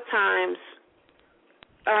lot of times,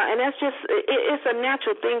 and that's just, it's a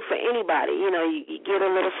natural thing for anybody. You get a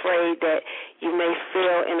little afraid that you may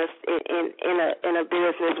fail in a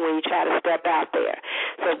business when you try to step out there.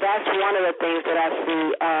 So that's one of the things that I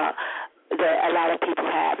see that a lot of people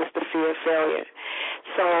have, is the fear of failure.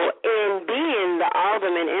 So in being the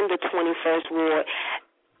alderman in the 21st Ward,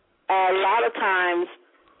 a lot of times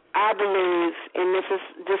I believe, and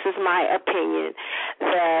this is my opinion,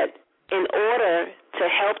 that in order to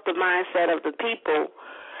help the mindset of the people,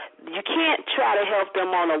 you can't try to help them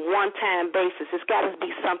on a one-time basis. It's got to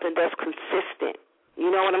be something that's consistent.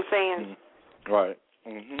 You know what I'm saying? Right.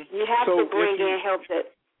 Mm-hmm. You have to bring in help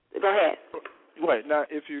that. Go ahead. Right. Now,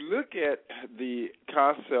 if you look at the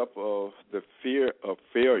concept of the fear of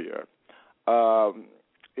failure,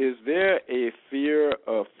 is there a fear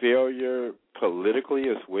of failure politically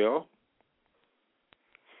as well?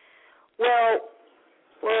 Well,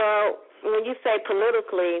 when you say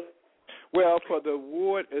politically, well, for the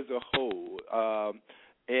ward as a whole,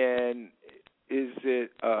 and is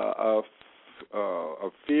it a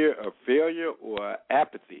fear of failure or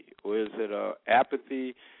apathy, or is it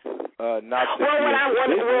apathy not to?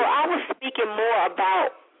 I was speaking more about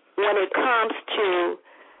when it comes to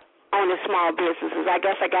on the small businesses. I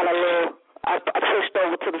guess I got a little. I pushed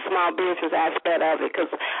over to the small business aspect of it because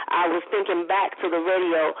I was thinking back to the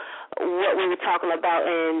radio, what we were talking about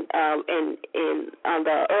in on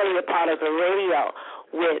the earlier part of the radio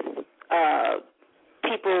with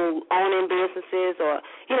people owning businesses or,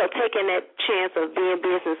 taking that chance of being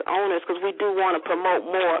business owners, because we do want to promote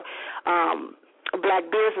more black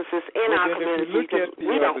businesses in our community. If you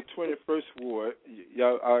look at the 21st Ward,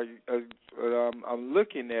 I'm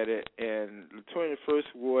looking at it, and the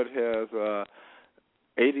 21st Ward has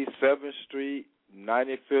 87th Street,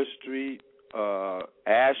 95th Street,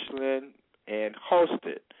 Ashland, and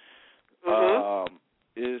Halsted. Mm-hmm.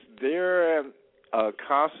 Is there a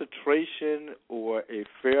concentration or a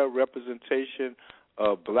fair representation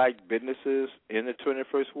of black businesses in the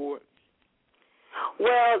 21st Ward?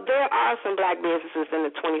 Well, there are some black businesses in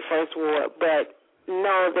the 21st Ward, but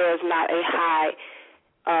no, there's not a high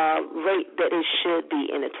rate that it should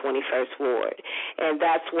be in the 21st Ward. And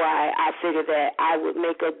that's why I figured that I would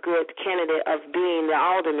make a good candidate of being the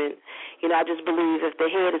alderman. I just believe if the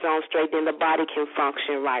head is on straight, then the body can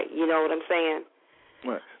function right. You know what I'm saying?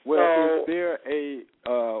 Right. Well, is there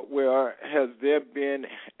has there been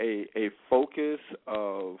a focus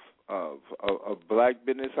of black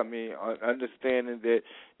business? I mean, understanding that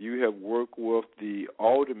you have worked with the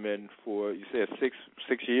alderman for, you said, six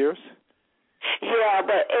years? Yeah,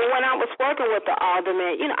 but when I was working with the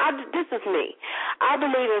alderman, this is me. I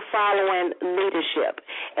believe in following leadership.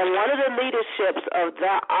 And one of the leaderships of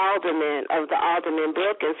the alderman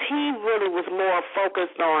Brookins, he really was more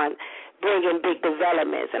focused on bringing big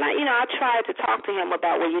developments. And I tried to talk to him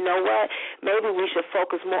about, well, you know what, maybe we should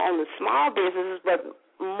focus more on the small businesses, but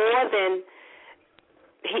more than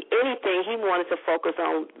anything, he wanted to focus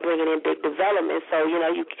on bringing in big development. So, you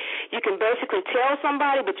can basically tell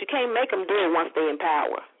somebody, but you can't make them do it once they're in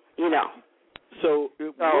power, So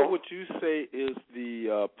what would you say is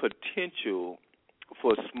the potential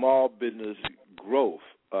for small business growth?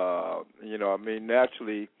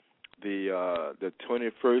 Naturally, the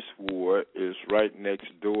 21st Ward is right next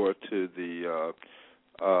door to the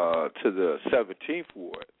 17th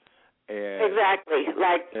Ward. And, exactly,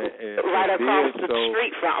 right across the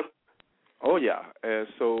street from. Oh, yeah. And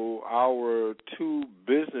so our two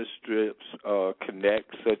business strips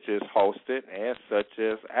connect, such as Halsted and such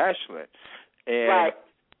as Ashland. And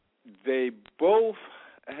they both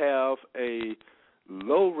have a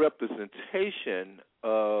low representation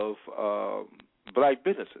of black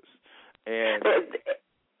businesses. And,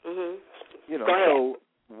 so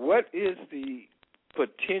what is the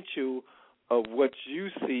potential of what you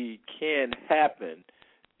see can happen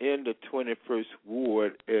in the 21st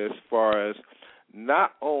Ward as far as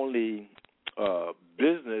not only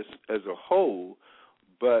business as a whole,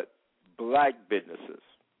 but black businesses?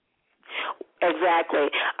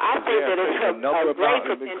 Exactly. I think that it's a great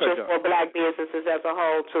potential for black businesses as a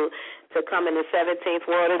whole to come in the 17th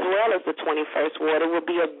Ward as well as the 21st Ward. It would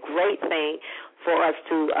be a great thing for us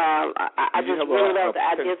to I just really love the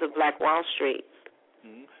ideas of Black Wall Street.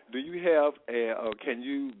 Mm-hmm. Do you have can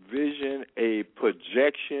you vision a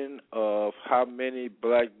projection of how many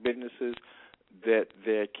black businesses that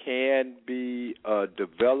there can be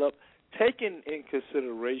developed, taking in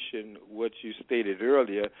consideration what you stated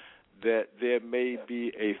earlier, that there may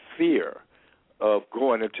be a fear of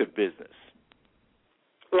going into business?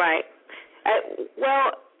 Right.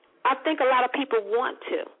 Well, I think a lot of people want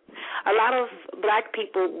to. A lot of black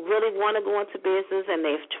people really want to go into business, and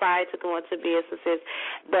they've tried to go into businesses,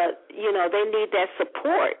 but, they need that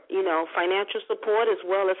support, financial support as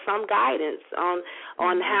well as some guidance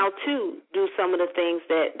on how to do some of the things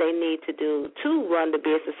that they need to do to run the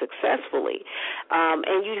business successfully.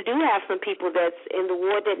 And you do have some people that's in the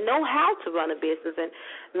ward that know how to run a business, and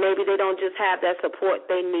maybe they don't just have that support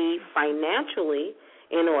they need financially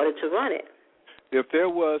in order to run it. If there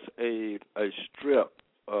was a strip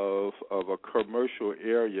of a commercial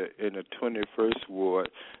area in the 21st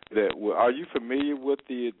Ward, are you familiar with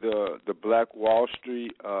the Black Wall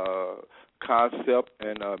Street concept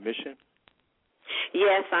and mission?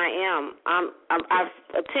 Yes, I am. I've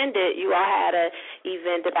attended. You all had an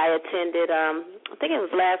event that I attended. I think it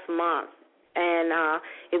was last month, and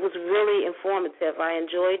it was really informative. I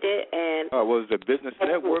enjoyed it. And was it the Business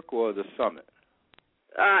Network or the Summit?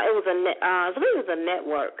 It was I believe it was a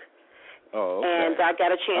network. Oh, okay. And I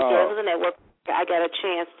got a chance. It was a network. I got a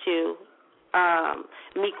chance to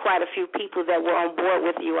meet quite a few people that were on board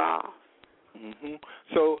with you all. Mm-hmm.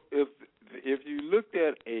 So if you looked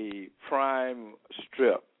at a prime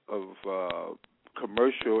strip of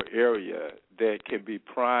commercial area that can be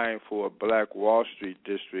prime for a Black Wall Street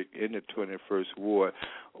district in the 21st Ward,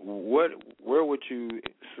 where would you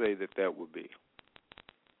say that would be?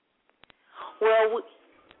 Well,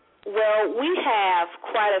 we have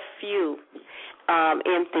quite a few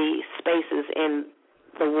empty spaces in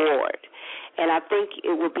the ward, and I think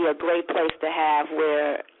it would be a great place to have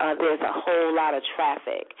where there's a whole lot of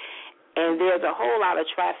traffic, and there's a whole lot of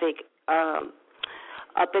traffic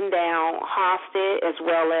up and down Hofstede, as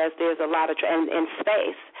well as there's a lot of and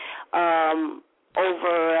space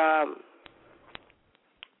over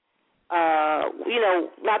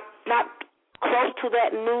not close to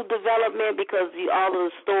that new development, because all of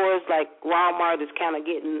the stores like Walmart is kind of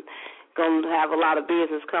going to have a lot of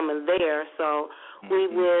business coming there. So we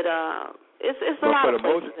would, it's a lot of places. But for the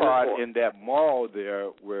most part, in that mall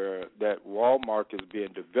there where that Walmart is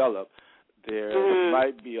being developed, there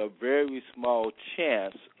might be a very small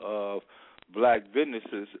chance of black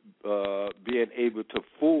businesses being able to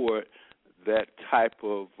afford that type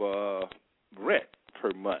of rent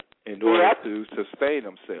per month in order to sustain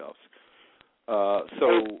themselves.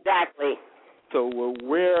 Exactly. So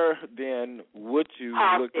where then would you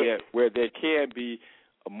look at where there can be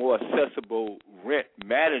a more accessible rent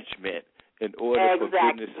management in order for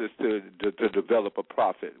businesses to develop a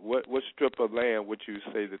profit? What strip of land would you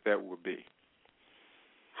say that would be?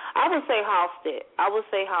 I would say Hofstede. I would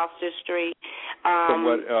say Hofstede Street. From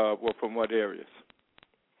what areas?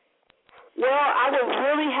 Well, I would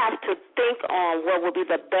really have to think on what would be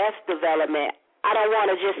the best development. I don't want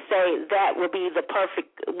to just say that would be the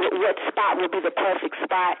perfect, what spot would be the perfect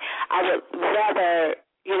spot. I would rather,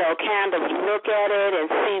 kind of look at it and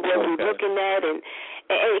see what we're looking at and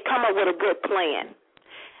come up with a good plan.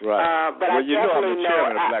 Right. But I'm the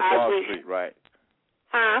chairman of Black Wall Street, right?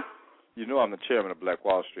 Huh? You know I'm the chairman of Black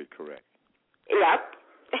Wall Street, correct? Yep.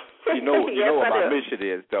 You know what my mission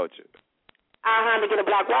is, don't you? To get a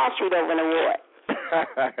Black Wall Street over in the ward.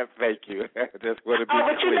 Thank you. That's what it be. But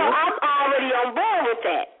I'm already on board with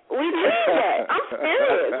that. We need that. I'm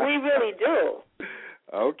serious. We really do.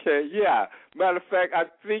 Okay, yeah. Matter of fact, I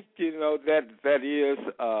think that is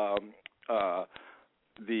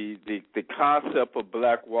the concept of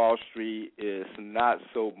Black Wall Street is not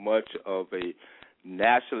so much of a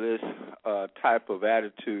nationalist type of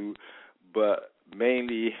attitude, but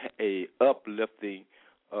mainly a uplifting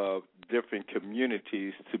of different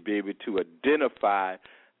communities to be able to identify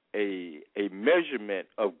a measurement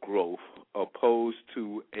of growth opposed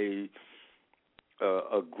to a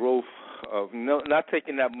growth of not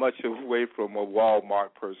taking that much away from a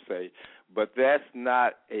Walmart per se, but that's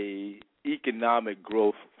not a economic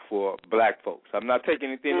growth for black folks. I'm not taking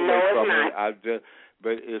anything away from it.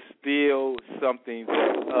 But it's still something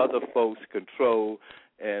that other folks control,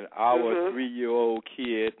 and our 3-year-old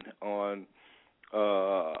kid on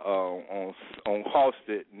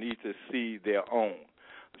Halsted need to see their own.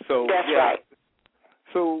 So that's right.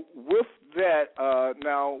 So with that,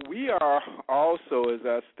 now we are also, as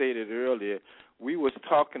I stated earlier, we was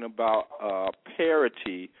talking about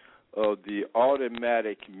parity of the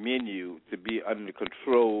automatic menu to be under the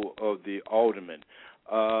control of the alderman,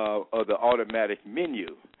 of the automatic menu.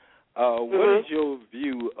 What is your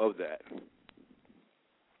view of that?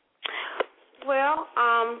 Well,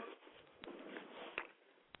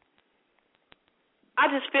 I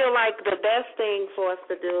just feel like the best thing for us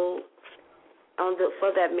to do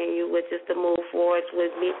for that menu, which is to move forward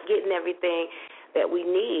with getting everything that we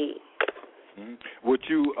need. Would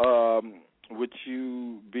you would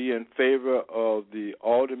you be in favor of the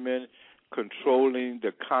aldermen controlling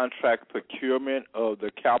the contract procurement of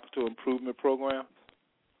the capital improvement program?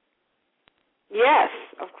 Yes,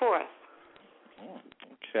 of course.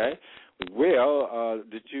 Okay. Well,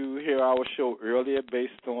 did you hear our show earlier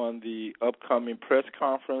based on the upcoming press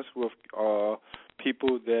conference with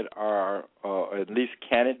people that are at least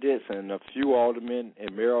candidates, and a few aldermen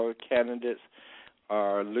and mayoral candidates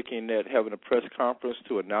are looking at having a press conference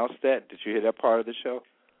to announce that? Did you hear that part of the show?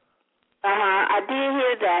 I did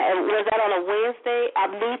hear that. And was that on a Wednesday? I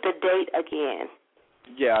believe the date again.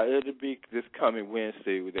 Yeah, it'll be this coming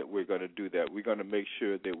Wednesday that we're going to do that. We're going to make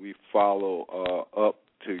sure that we follow up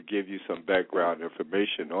to give you some background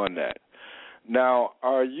information on that. Now,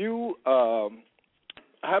 are you,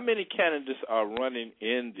 how many candidates are running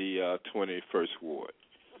in the 21st Ward?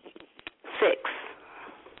 6.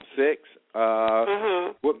 6?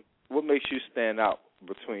 What makes you stand out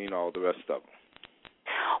between all the rest of them?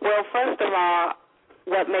 Well, first of all,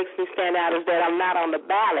 what makes me stand out is that I'm not on the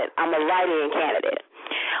ballot. I'm a write-in candidate,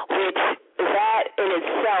 which that in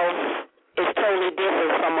itself is totally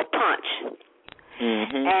different from a punch.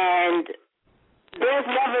 And there's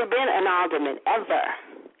never been an alderman ever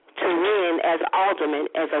to win as alderman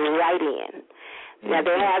as a write-in. Now,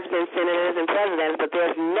 there has been senators and presidents, but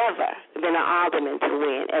there's never been an alderman to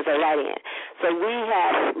win as a write-in. So we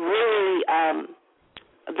have really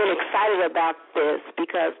been excited about this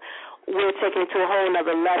because we're taking it to a whole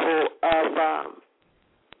other level of,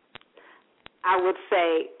 I would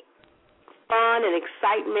say, fun and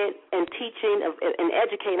excitement and teaching and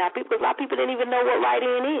educating our people. Because a lot of people didn't even know what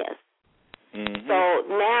write-in is. So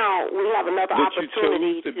now we have another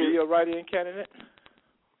opportunity to be a write-in candidate?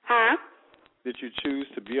 Huh? Did you choose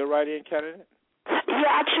to be a write-in candidate?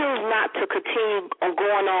 Yeah, I choose not to continue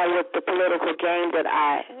going on with the political game that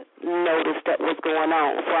I noticed that was going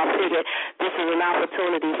on. So I figured this is an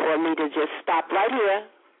opportunity for me to just stop right here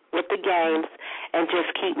with the games and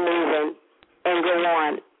just keep moving and go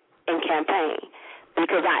on and campaign,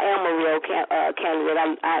 because I am a real candidate.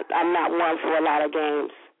 I'm not one for a lot of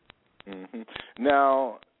games.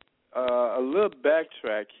 Now, a little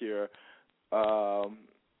backtrack here.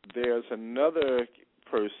 There's another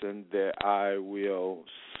person that I will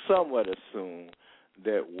somewhat assume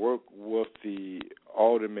that worked with the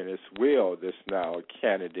alderman as well that's now a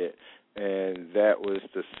candidate, and that was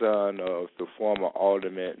the son of the former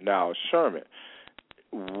alderman, now Sherman.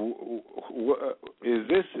 Is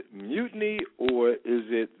this mutiny, or is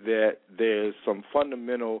it that there's some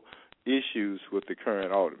fundamental issues with the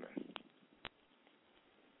current alderman?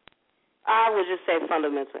 I would just say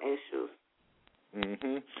fundamental issues.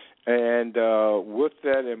 And with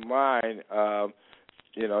that in mind,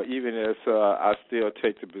 even as I still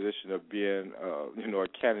take the position of being, a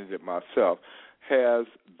candidate myself, has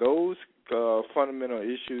those fundamental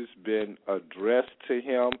issues been addressed to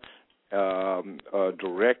him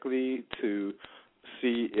directly to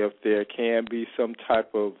see if there can be some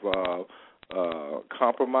type of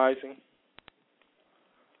compromising?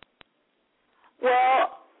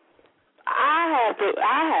 Well, I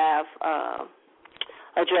have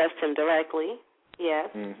addressed him directly, yes.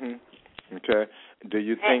 Okay. Do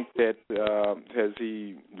you think that, has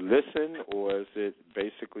he listened, or is it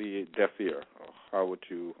basically deaf ear? How would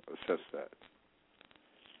you assess that?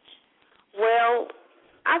 Well,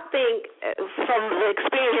 I think from the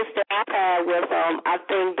experience that I've had with him, I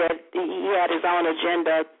think that he had his own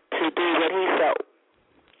agenda to do what he felt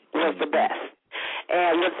was the best,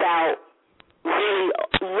 and without really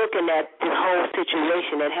looking at the whole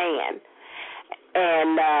situation at hand,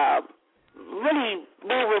 and really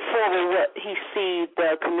moving forward what he sees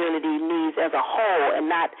the community needs as a whole, and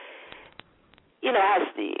not, I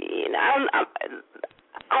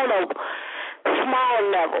don't know, small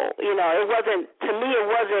level. It wasn't, to me, it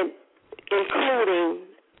wasn't including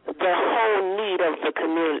the whole need of the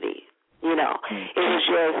community. It was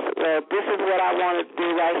just, well, this is what I want to do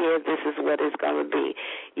right here. This is what it's going to be.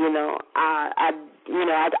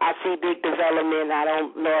 I see big development. I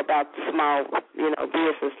don't know about the small,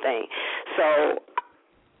 business thing. So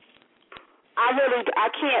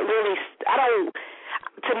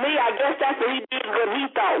to me, I guess that's what he did, what he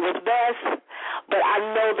thought was best. But I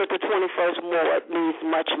know that the 21st Ward needs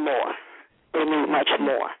much more. They need much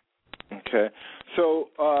more. Okay. So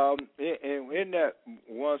in that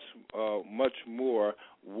much more,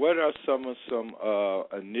 what are some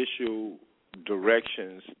initial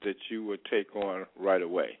directions that you would take on right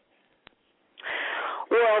away?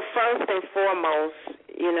 Well, first and foremost,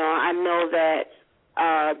 I know that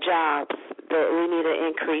jobs, that we need an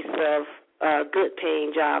increase of good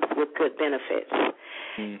paying jobs with good benefits.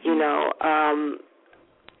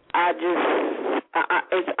 I'm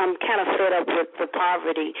kind of fed up with the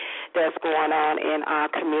poverty that's going on in our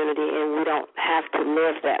community, and we don't have to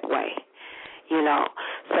live that way, you know.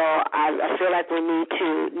 So I feel like we need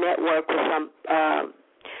to network with some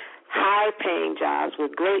high-paying jobs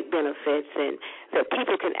with great benefits and that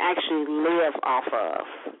people can actually live off of.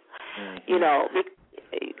 You know,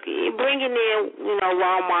 bringing in, you know,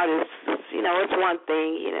 Walmart is, you know, it's one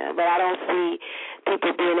thing, you know, but I don't see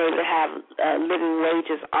people being able to have living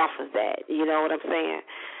wages off of that. You know what I'm saying?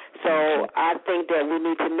 So I think that we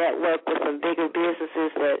need to network with some bigger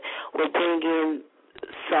businesses that will bring in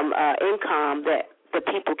some income that the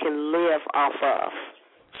people can live off of,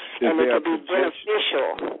 and it can be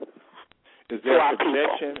beneficial. Is there a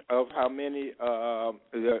projection of how many?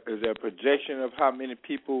 Is there a projection of how many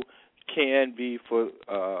people can be for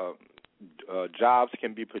jobs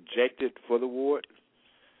can be projected for the ward?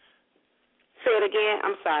 Say it again.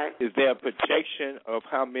 I'm sorry. Is there a projection of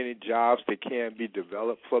how many jobs that can be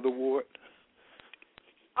developed for the ward?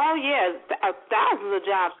 Oh yeah, thousands of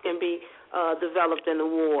jobs can be developed in the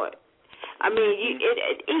ward. I mean,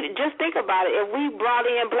 just think about it. If we brought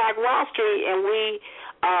in Black Wall Street and we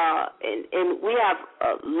have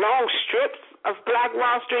long strips of Black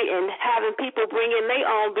Wall Street and having people bring in their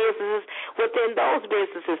own businesses, within those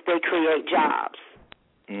businesses they create jobs.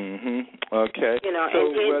 Okay. You know,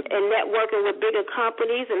 and networking with bigger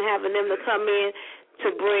companies and having them to come in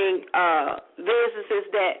to bring businesses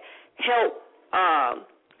that help,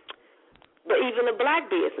 but even the black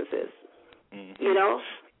businesses. You know.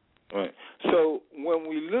 Right. So when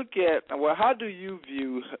we look at, well, how do you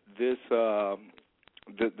view this, the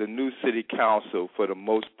new city council for the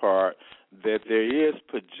most part, that there is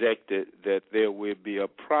projected that there will be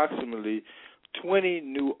approximately 20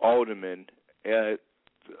 new aldermen at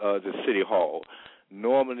the city hall.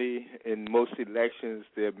 Normally, in most elections,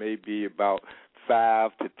 there may be about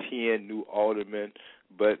 5 to 10 new aldermen,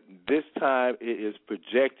 but this time it is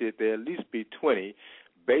projected there at least be 20,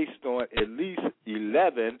 based on at least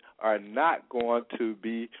 11 are not going to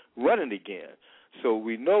be running again. So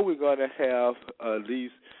we know we're going to have at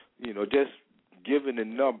least, you know, just given the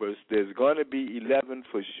numbers, there's going to be 11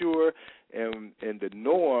 for sure, and in the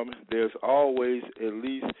norm, there's always at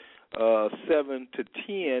least 7 to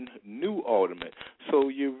 10 new aldermen. So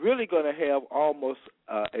you're really going to have almost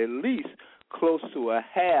at least close to a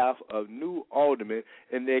half of new aldermen,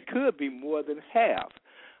 and there could be more than half.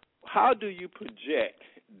 How do you project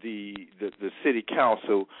the city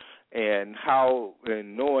council and how,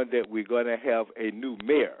 and knowing that we're going to have a new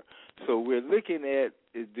mayor? So we're looking at,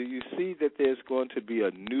 do you see that there's going to be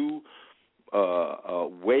a new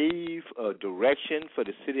wave direction for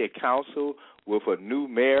the city council with a new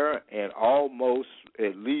mayor and almost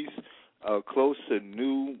at least close to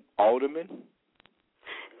new aldermen?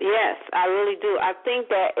 Yes, I really do. I think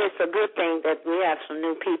that it's a good thing that we have some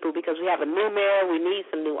new people because we have a new mayor. We need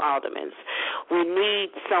some new aldermen. We need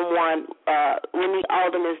someone. We need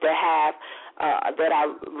aldermen that have that are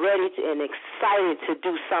ready to and excited to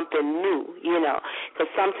do something new. You know, because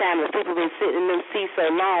sometimes if people been sitting in them seats so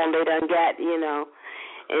long, they done got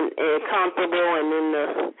and comfortable and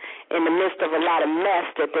in the midst of a lot of mess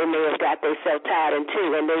that they may have got themselves tied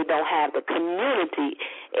into, and they don't have the community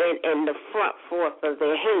in the front forth of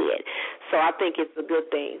their head. So I think it's a good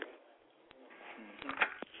thing.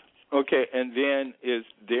 Okay, and then is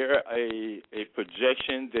there a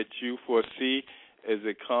projection that you foresee as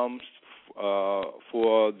it comes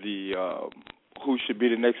for the who should be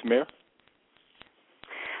the next mayor?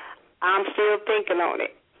 I'm still thinking on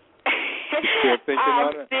it. Still thinking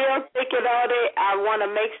on it? Still thinking on it. I want to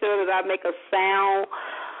make sure that I make a sound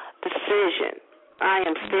decision. I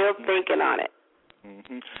am still thinking on it.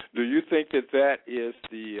 Do you think that is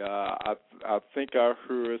the? I think I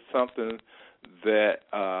heard something that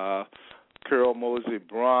Carol Mosley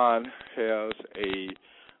Braun has a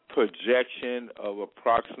projection of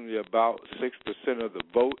approximately about 6% of the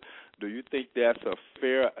vote. Do you think that's a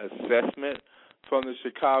fair assessment from the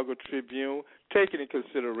Chicago Tribune, taking in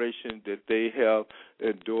consideration that they have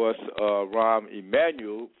endorsed Rahm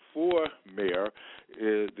Emanuel for mayor?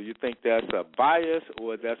 Do you think that's a bias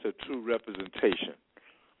or that's a true representation?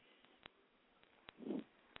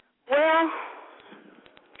 Well,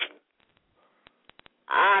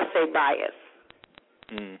 I say bias.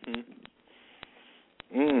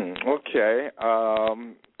 Okay.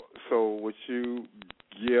 So would you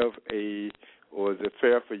give or is it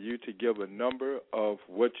fair for you to give a number of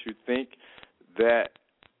what you think that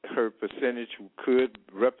her percentage could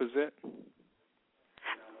represent?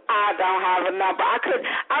 I don't have a number.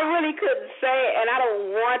 I really couldn't say it, and I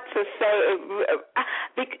don't want to say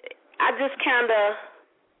it. I just kind of,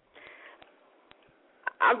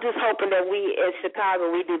 I'm just hoping that we in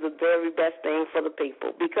Chicago, we do the very best thing for the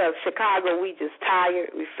people, because Chicago, we just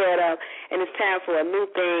tired, we fed up, and it's time for a new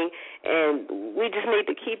thing, and we just need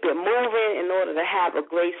to keep it moving in order to have a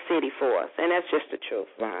great city for us, and that's just the truth,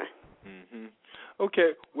 Ron. Mm-hmm.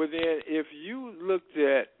 Okay, well then, if you looked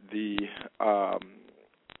at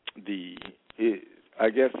I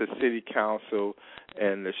guess the city council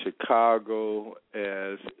and the Chicago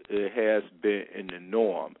as it has been in the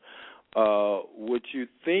norm, would you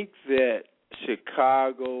think that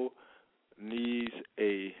Chicago needs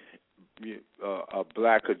a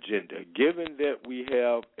black agenda? Given that we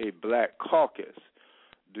have a black caucus,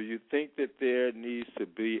 do you think that there needs to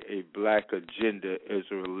be a black agenda as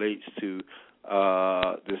it relates to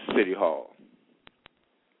the city hall?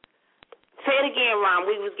 Say it again, Ron.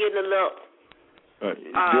 We was getting a little.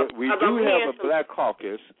 We do have a black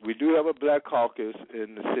caucus. We do have a black caucus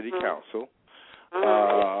in the city council.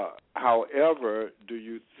 However, do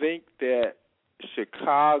you think that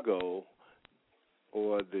Chicago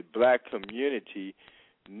or the black community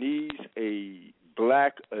needs a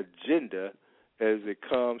black agenda as it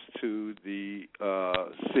comes to the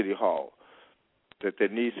city hall? That there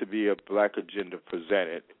needs to be a black agenda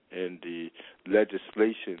presented in the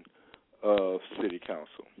legislation of city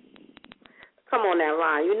council? Come on now,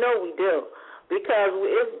 Ron. You know we do, because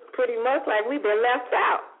it's pretty much like we've been left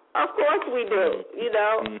out. Of course we do, you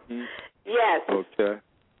know. Mm-hmm. Yes. Okay.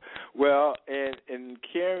 Well, and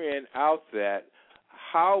carrying out that,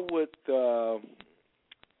 how would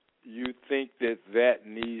you think that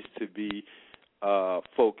needs to be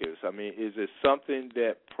focused? I mean, is it something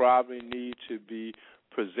that probably needs to be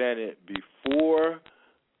presented before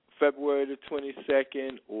February the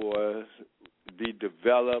 22nd, or be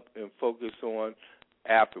developed and focused on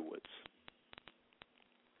afterwards?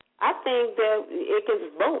 I think that it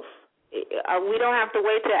is both. We don't have to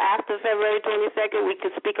wait till after February 22nd. We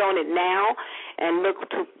can speak on it now and look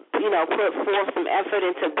to, put forth some effort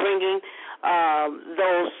into bringing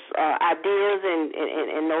those ideas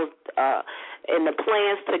and those and the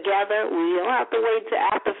plans together. We don't have to wait till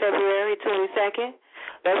after February 22nd.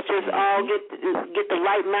 Let's just all get the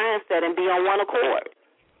right mindset and be on one accord.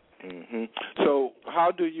 Mm-hmm. So,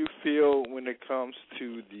 how do you feel when it comes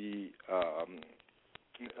to the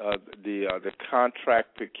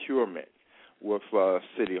contract procurement with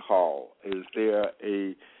City Hall? Is there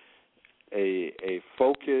a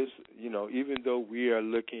focus? Even though we are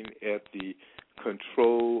looking at the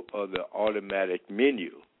control of the automatic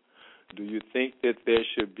menu, do you think that there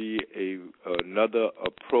should be another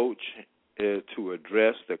approach to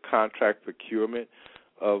address the contract procurement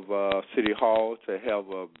of City Hall to have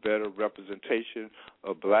a better representation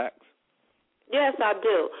of blacks? Yes, I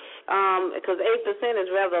do. Because 8% is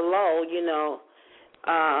rather low,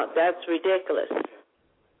 that's ridiculous.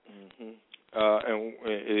 Mm-hmm. And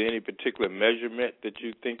any particular measurement that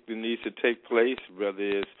you think that needs to take place, whether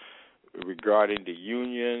it's regarding the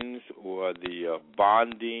unions or the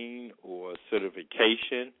bonding or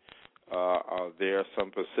certification? Are there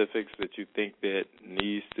some specifics that you think that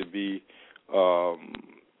needs to be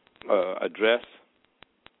addressed?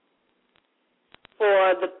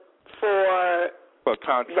 For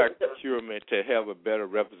contract procurement to have a better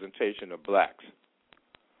representation of blacks?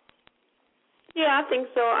 Yeah, I think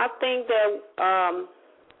so. I think that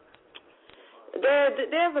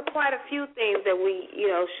there's quite a few things that we,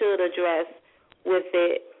 should address with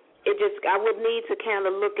it. I would need to kind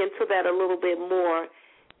of look into that a little bit more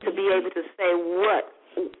to be able to say what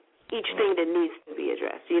each thing that needs to be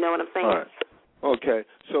addressed. You know what I'm saying? All right. Okay.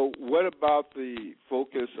 So what about the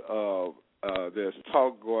focus of there's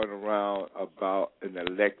talk going around about an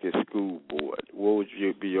elected school board? What would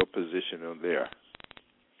be your position on there?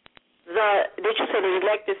 Did you say the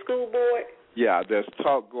elected school board? Yeah, there's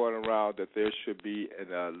talk going around that there should be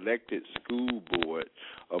an elected school board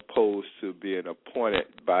opposed to being appointed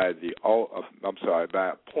by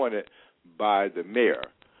appointed by the mayor.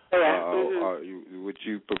 Yeah. Would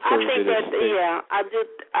you prefer? I think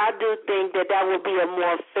I do think that would be a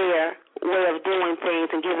more fair way of doing things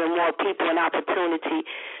and giving more people an opportunity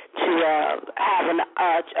to have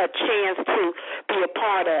a chance to be a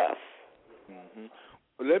part of. Mm-hmm.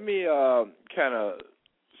 Well, let me kind of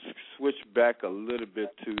switch back a little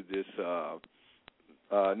bit to this.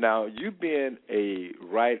 Now, you being a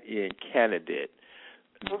write-in candidate,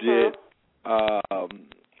 did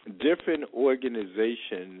different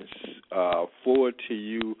organizations forward to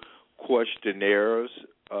you questionnaires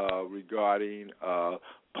regarding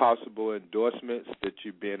possible endorsements that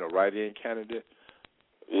you being a write-in candidate?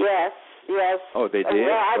 Yes. Oh, they did?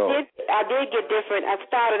 Well, I did get different. I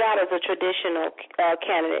started out as a traditional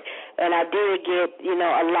candidate, and I did get,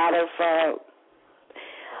 a lot of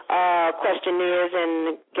questionnaires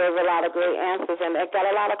and gave a lot of great answers, and I got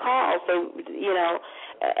a lot of calls. So, you know,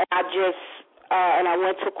 and I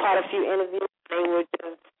went to quite a few interviews. They were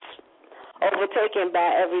just overtaken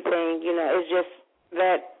by everything. You know, it's just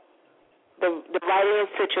that the write-in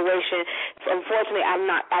situation. Unfortunately,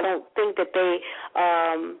 I don't think that they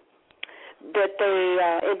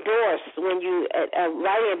endorse when you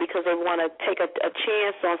write in, because they want to take a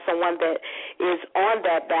chance on someone that is on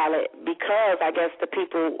that ballot, because I guess the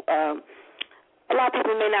people, a lot of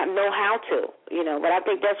people may not know how to, you know, but I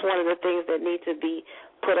think that's one of the things that need to be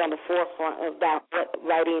put on the forefront about what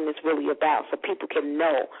writing is really about, so people can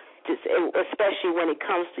know, just especially when it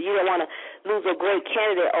comes to, you don't want to lose a great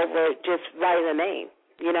candidate over just writing a name,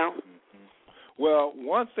 you know? Well,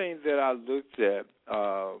 one thing that I looked at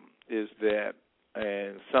is that,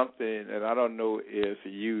 and something, and I don't know if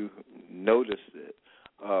you noticed it,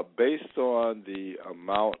 based on the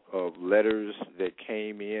amount of letters that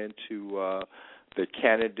came in to the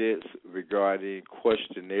candidates regarding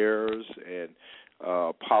questionnaires and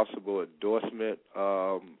possible endorsement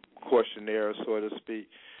questionnaires, so to speak,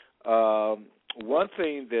 one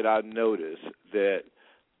thing that I noticed that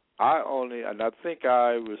I think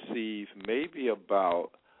I received maybe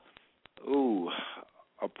about,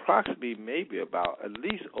 approximately maybe about at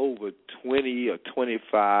least over 20 or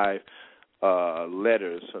 25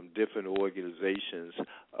 letters from different organizations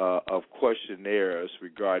of questionnaires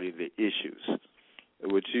regarding the issues.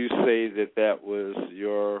 Would you say that was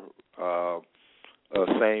your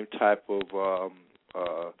same type of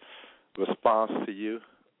response to you?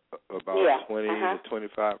 About 20 to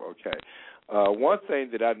 25? Okay. One thing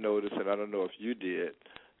that I noticed, and I don't know if you did,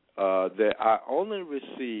 that I only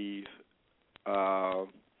received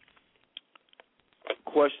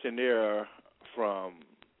questionnaire from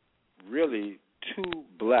really 2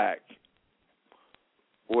 black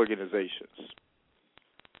organizations.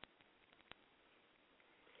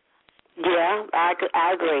 Yeah, I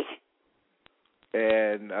agree.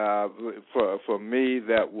 And for me,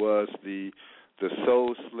 that was the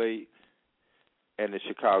Soul Slate and the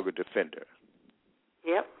Chicago Defender.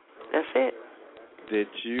 Yep, that's it. Did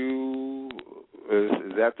you? Is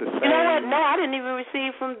that the same? You know what? No, I didn't even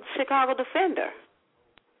receive from Chicago Defender.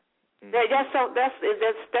 Mm-hmm.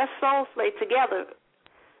 That's Soul Slate together.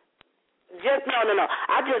 No.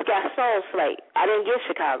 I just got Soul Slate. I didn't get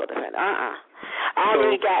Chicago Defender. I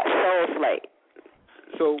only got Soul Slate.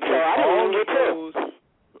 So I didn't get 2.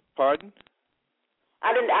 Pardon?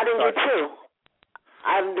 I didn't get 2.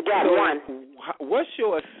 I got 1. What's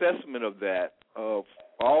your assessment of that? Of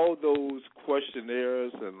all those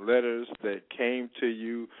questionnaires and letters that came to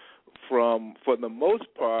you from, for the most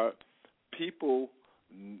part, people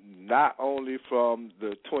not only from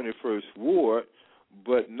the 21st Ward,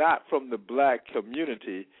 but not from the black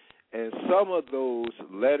community. And some of those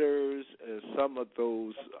letters and some of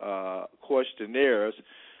those questionnaires,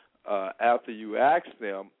 after you asked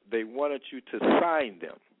them, they wanted you to sign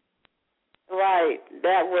them. Right.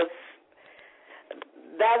 That was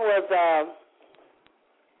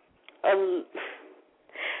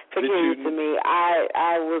forgive to me.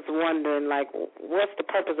 I was wondering, like, what's the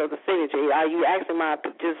purpose of the signature? Are you asking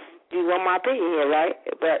you want my opinion here, right?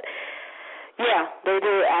 But yeah, they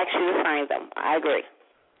did actually sign them. I agree.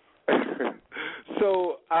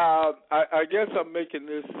 So I guess I'm making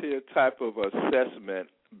this here type of assessment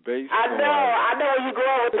based on... I know where you're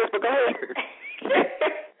going with this, but go ahead.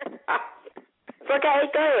 It's okay,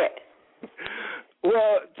 go ahead.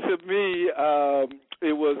 Well, to me,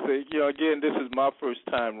 it was, again, this is my first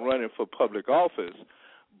time running for public office,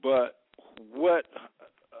 but what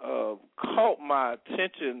caught my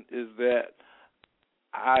attention is that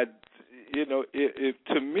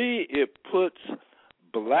to me, it puts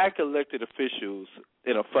black elected officials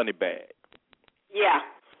in a funny bag. Yeah.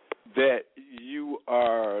 That you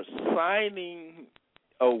are signing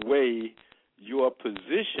away your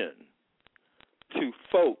position to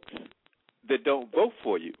folks that don't vote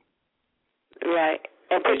for you. Right.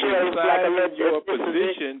 And put you're signing your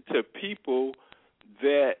position to people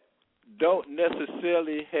that don't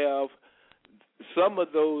necessarily have. Some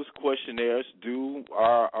of those questionnaires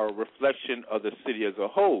are a reflection of the city as a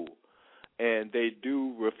whole, and they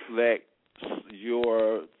do reflect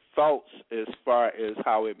your thoughts as far as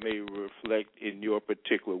how it may reflect in your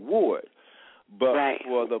particular ward. But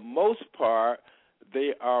for the most part,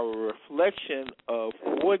 they are a reflection of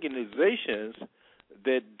organizations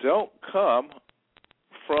that don't come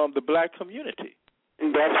from the black community.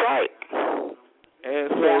 That's right. And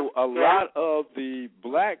so a lot of the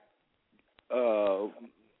black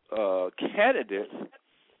candidates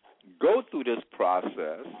go through this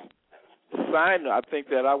process, sign. I think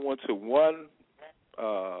that I went to one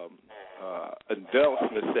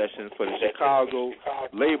endorsement session for the Chicago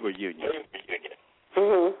Labor Union.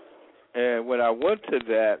 Mhm. And when I went to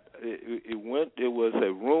that, it was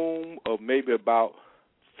a room of maybe about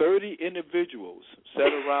 30 individuals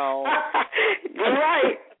sat around. You're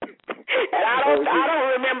right. And I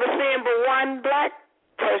don't remember seeing but one black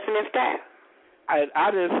person in staff.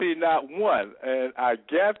 I didn't see not one. And I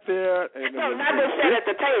got there, and not just sat at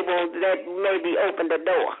the table that maybe opened the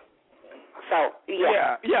door. So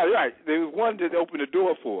yeah, right. There was one that opened the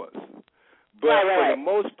door for us. But right. For the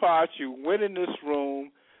most part, you went in this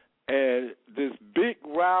room, and this big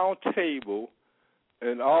round table,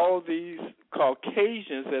 and all these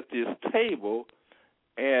Caucasians at this table,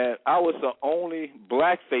 and I was the only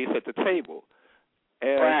black face at the table.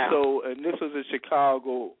 And wow. and this was the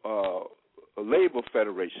Chicago Labor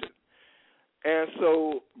Federation. And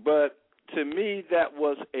so, but to me, that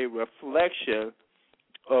was a reflection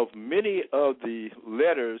of many of the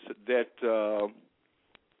letters that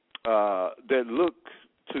look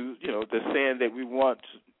to, they're saying that we want,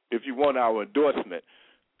 if you want our endorsement,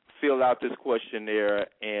 fill out this questionnaire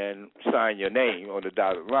and sign your name on the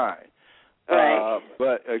dotted line. Right.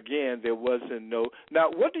 But again, there wasn't no. Now,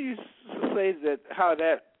 what do you say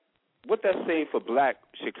what that say for Black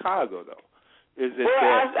Chicago though? Is it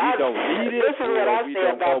that we don't need it, this is what I say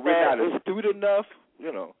about or we're not astute enough?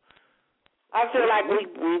 I feel like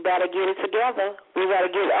we better get it together. We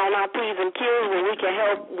better get on our P's and Q's where we can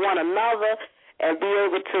help one another and be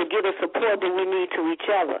able to get the support that we need to each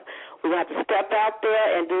other. We have to step out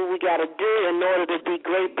there and do what we got to do in order to be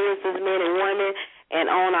great businessmen and women and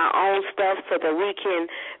own our own stuff so that we can,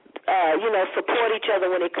 support each other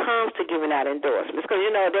when it comes to giving out endorsements. Because,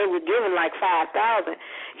 they were giving like 5,000,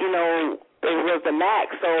 it was the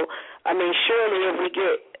max. So, I mean, surely if we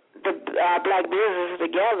get the black businesses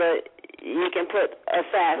together, you can put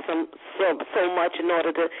aside so much in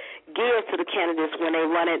order to give to the candidates when they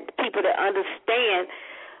run it, people that understand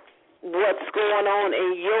what's going on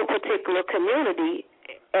in your particular community,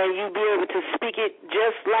 and you be able to speak it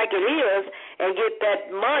just like it is and get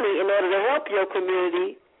that money in order to help your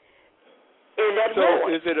community. So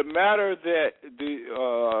is it a matter that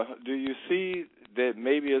do you see that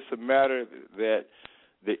maybe it's a matter that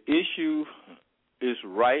the issue is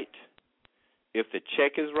right if the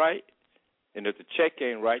check is right, and if the check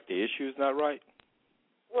ain't right, the issue is not right?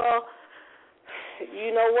 Well,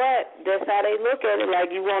 you know what? That's how they look at it.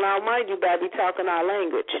 Like, you want our money, you better be talking our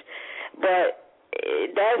language. But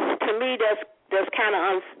to me, that's kind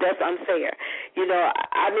of that's unfair.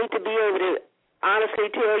 I need to be able to honestly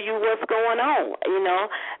tell you what's going on.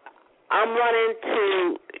 I'm running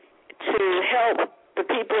to help the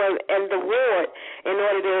people in the ward in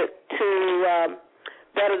order to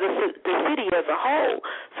better the city as a whole.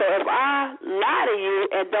 So if I lie to you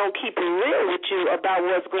and don't keep it real with you about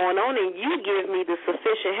what's going on, and you give me the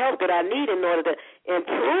sufficient help that I need in order to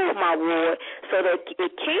improve my ward so that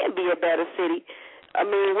it can be a better city, I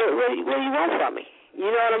mean, what do you want from me? You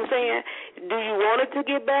know what I'm saying? Do you want it to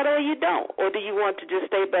get better or you don't? Or do you want to just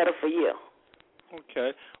stay better for you?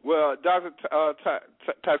 Okay. Well, Dr.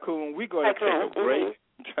 Tycoon, we're going to take a break.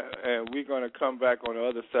 And we're going to come back on the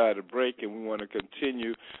other side of the break, and we want to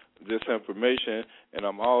continue this information. And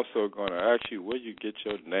I'm also going to ask you where you get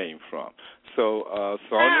your name from. So,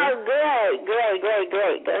 Sonia? Oh, great. Go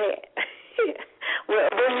ahead.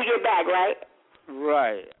 When we get back, right?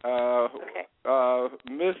 Right. Okay.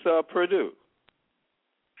 Miss Purdue.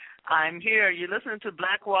 I'm here. You're listening to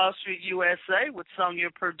Black Wall Street USA with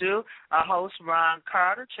Sonia Purdue, our host, Ron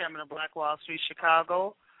Carter, chairman of Black Wall Street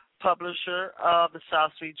Chicago, publisher of the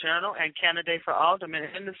South Street Journal, and candidate for alderman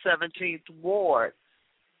in the 17th Ward.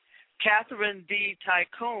 Catherine D.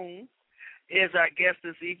 Tycoon is our guest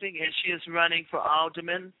this evening, and she is running for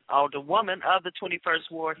alderwoman of the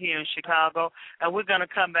 21st Ward here in Chicago. And we're going to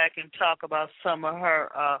come back and talk about some of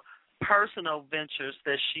her personal ventures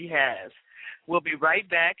that she has. We'll be right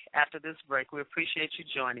back after this break. We appreciate you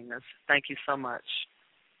joining us. Thank you so much.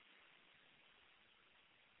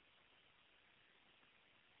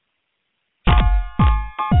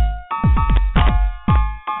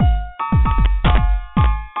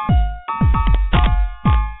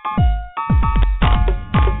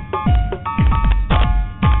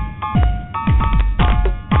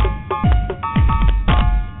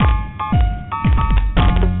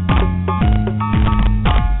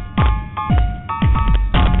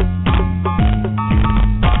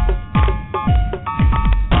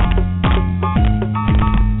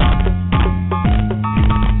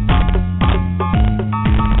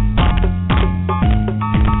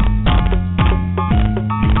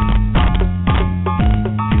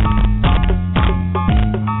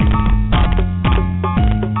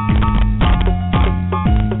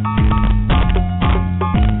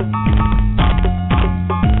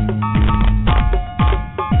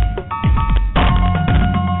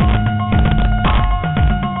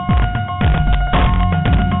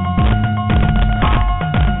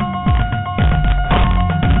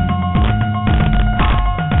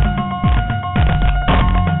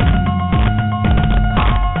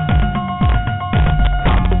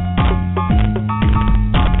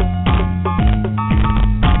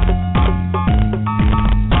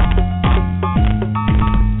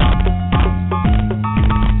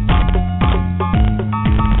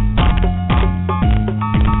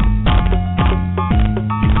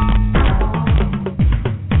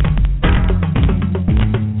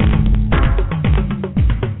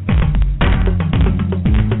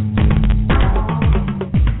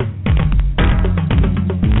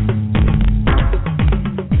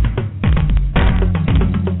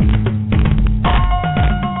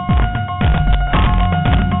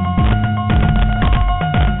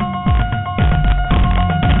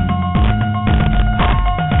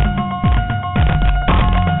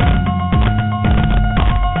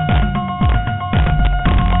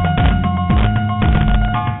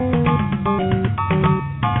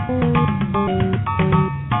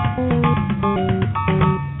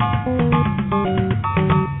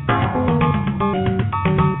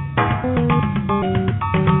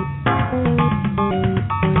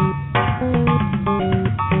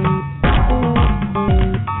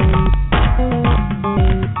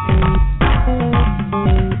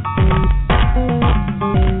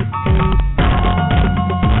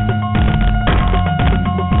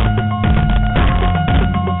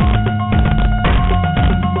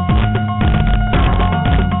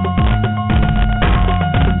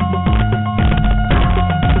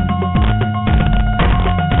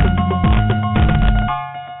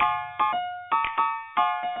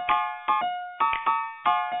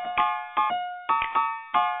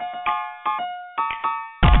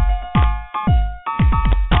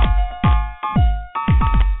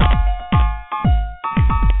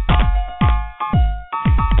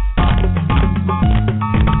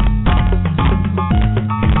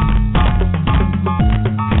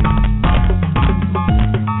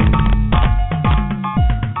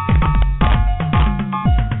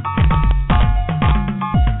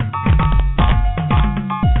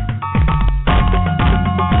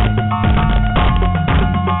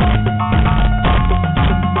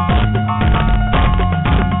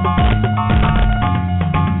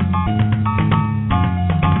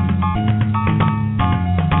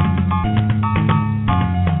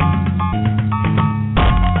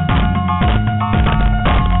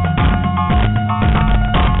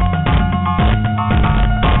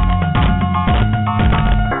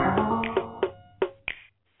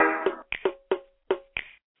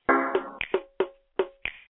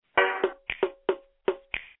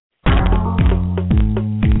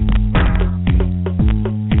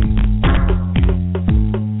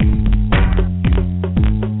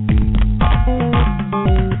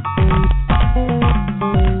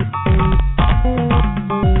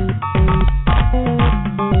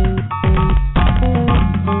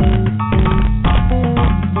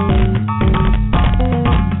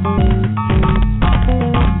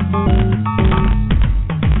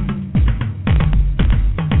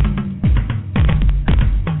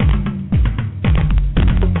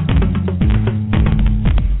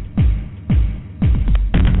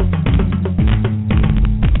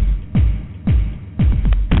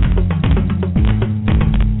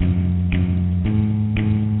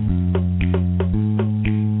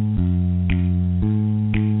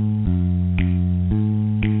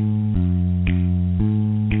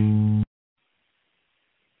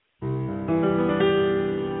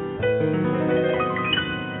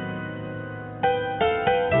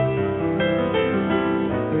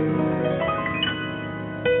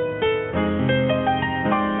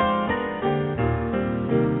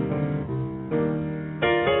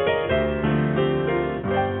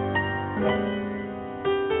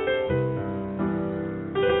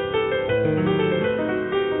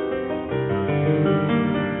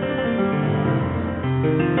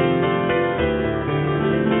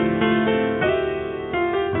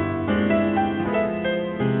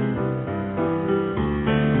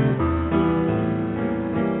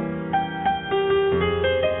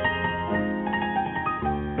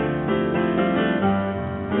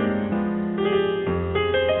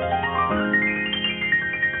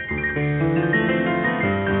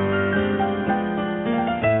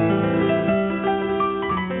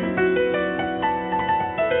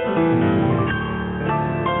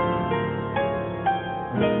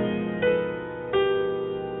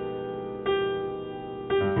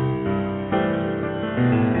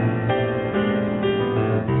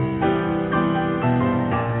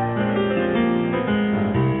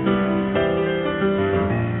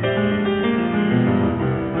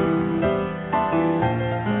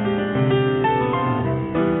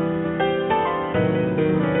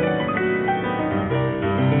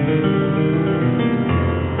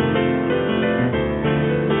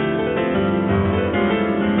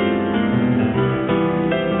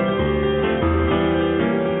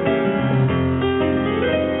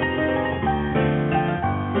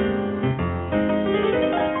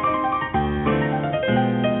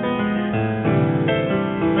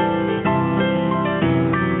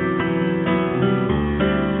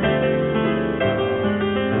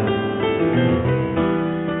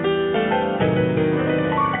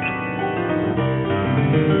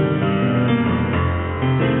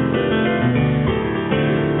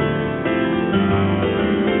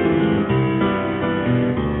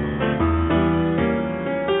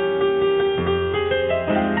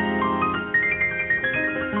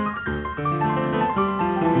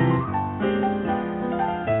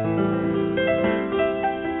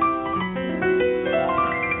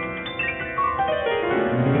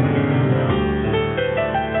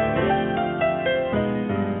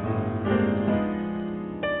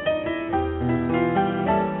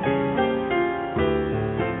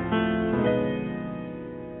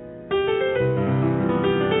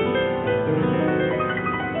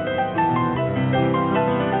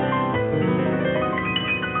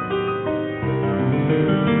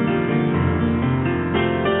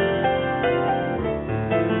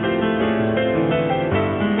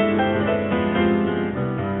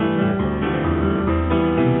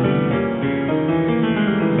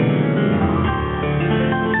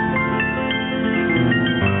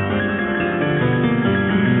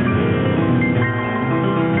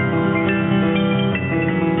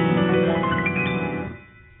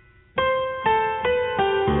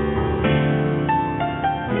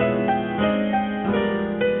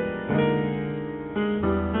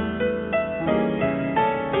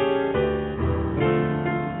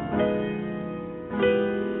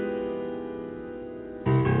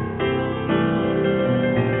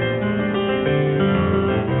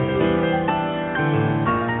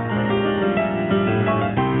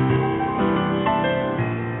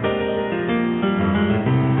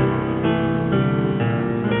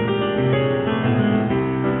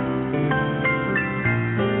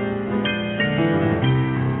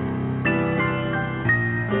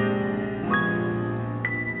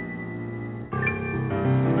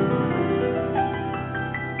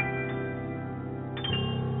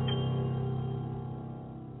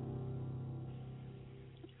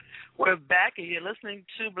 We're back, and you're listening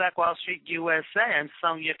to Black Wall Street USA. I'm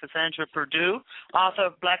Sonia Cassandra Perdue, author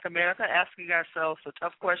of Black America, Asking Ourselves the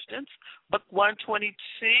Tough Questions, Book 1,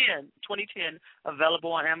 2010,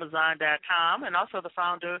 available on Amazon.com, and also the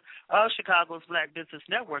founder of Chicago's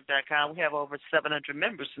BlackBusinessNetwork.com. We have over 700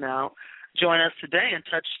 members now. Join us today and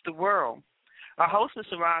touch the world. Our host,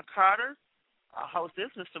 Mr. Ron Carter. Our host is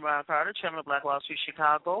Mr. Ron Carter, chairman of Black Wall Street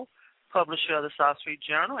Chicago, publisher of the South Street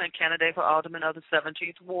Journal, and candidate for alderman of the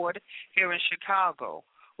 17th Ward here in Chicago.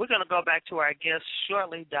 We're going to go back to our guest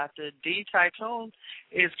shortly. Dr. D. Tytoon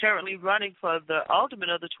is currently running for the alderman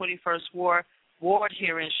of the 21st Ward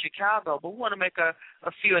here in Chicago. But we want to make a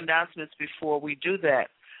few announcements before we do that.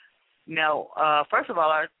 Now, first of all,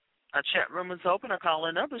 our chat room is open. Our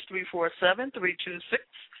call-in number is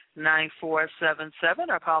 347-326-9477.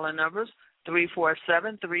 Our call-in number is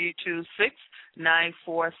 347-326-9477.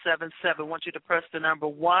 I want you to press the number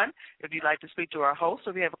 1 if you'd like to speak to our host, or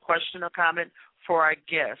if you have a question or comment for our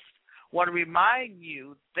guest. I want to remind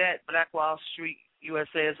you that Black Wall Street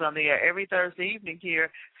USA is on the air every Thursday evening here,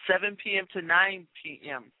 7 p.m. to 9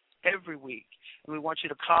 p.m. every week. We want you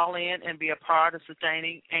to call in and be a part of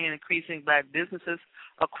sustaining and increasing black businesses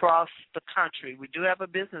across the country. We do have a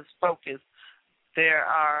business focus. There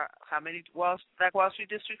are how many Black Wall Street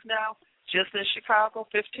districts now? Just in Chicago,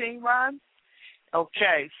 15, Ron?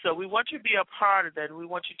 Okay, so we want you to be a part of that, and we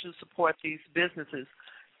want you to support these businesses.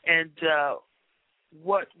 And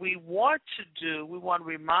what we want to do, we want to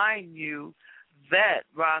remind you that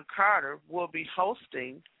Ron Carter will be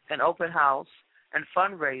hosting an open house and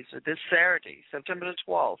fundraiser this Saturday, September the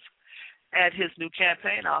 12th, at his new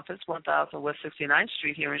campaign office, 1000 West 69th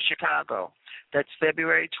Street here in Chicago. That's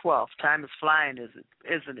February 12th. Time is flying,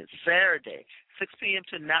 isn't it? Saturday, 6 p.m.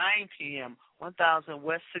 to 9 p.m., 1000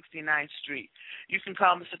 West 69th Street. You can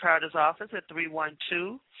call Mr. Carter's office at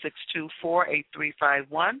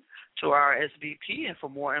 312-624-8351 to our SVP, and for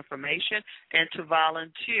more information and to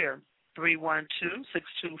volunteer,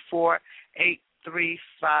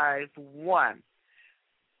 312-624-8351.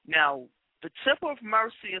 Now, the Temple of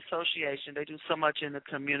Mercy Association, they do so much in the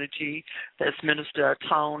community. That's Minister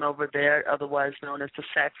Tone over there, otherwise known as the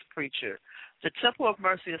Sax Preacher. The Temple of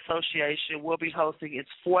Mercy Association will be hosting its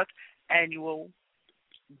 4th annual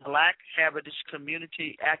Black Heritage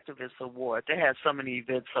Community Activist Award. They have so many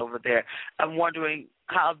events over there. I'm wondering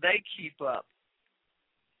how they keep up.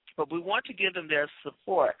 But we want to give them their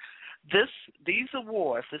support. These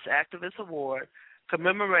awards, this Activist Award,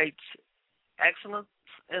 commemorates excellence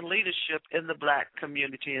and leadership in the black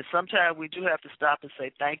community. And sometimes we do have to stop and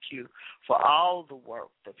say thank you for all the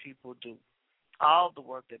work that people do,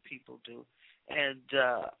 And,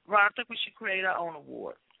 Ron, I think we should create our own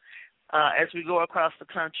award as we go across the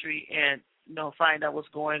country and, find out what's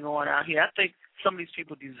going on out here. I think some of these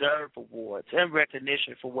people deserve awards and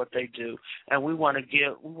recognition for what they do, and we want to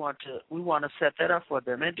set that up for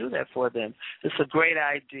them and do that for them. It's a great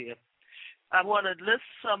idea. I want to list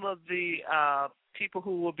some of the people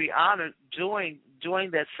who will be honored during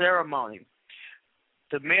that ceremony.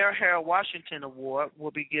 The Mayor Harold Washington Award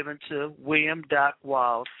will be given to William Doc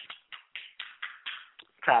Walsh.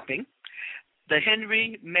 Clapping. The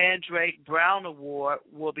Henry Mandrake Brown Award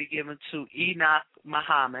will be given to Enoch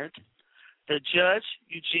Muhammad. The Judge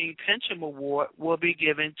Eugene Pincham Award will be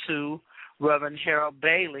given to Reverend Harold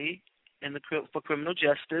Bailey for criminal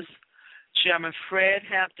justice. Chairman Fred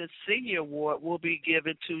Hampton Sr. Award will be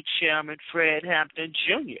given to Chairman Fred Hampton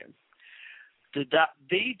Jr. The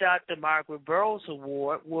Dr. Margaret Burroughs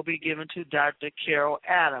Award will be given to Dr. Carol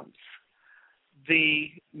Adams. The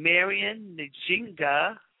Marion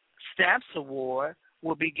Njinga Stamps Award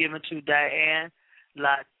will be given to Diane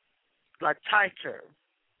Latiker.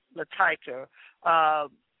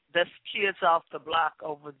 That's kids off the block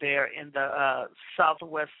over there in the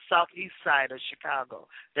southeast side of Chicago.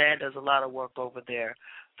 Dan does a lot of work over there.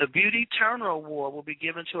 The Beauty Turner Award will be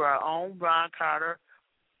given to our own Ron Carter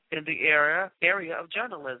in the area of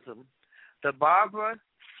journalism. The Barbara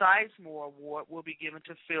Sizemore Award will be given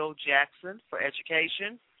to Phil Jackson for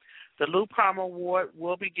education. The Lou Palmer Award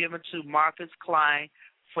will be given to Marcus Klein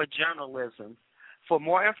for journalism. For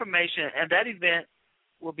more information, and that event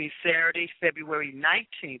will be Saturday, February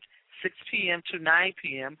 19th, 6 p.m. to 9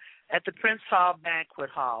 p.m. at the Prince Hall Banquet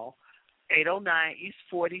Hall, 809 East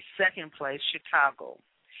 42nd Place, Chicago.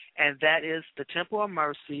 And that is the Temple of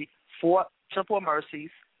Mercy's 4th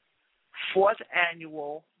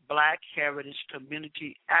Annual Black Heritage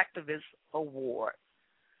Community Activist Award.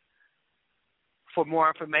 For more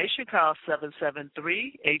information, call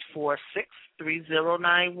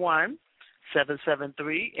 773-846-3091,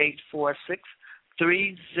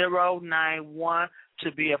 773-846-3091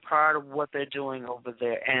 to be a part of what they're doing over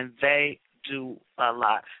there, and they do a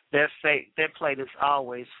lot. Their plate is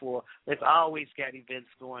always full. They've always got events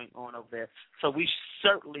going on over there. So we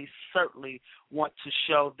certainly want to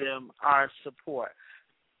show them our support.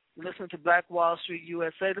 Listen to Black Wall Street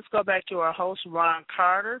USA. Let's go back to our host, Ron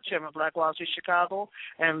Carter, Chairman of Black Wall Street Chicago,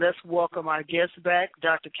 and let's welcome our guest back,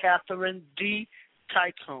 Dr. Catherine D.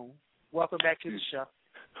 Tycoon. Welcome back to the show.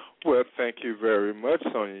 Well, thank you very much,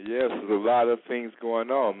 Sonia. Yes, there's a lot of things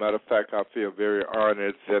going on. Matter of fact, I feel very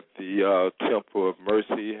honored that the Temple of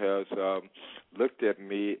Mercy has looked at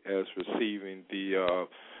me as receiving the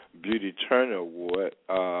Beauty Turner Award.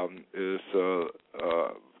 Is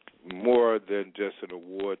more than just an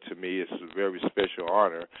award to me. It's a very special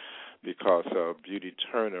honor because Beauty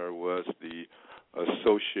Turner was the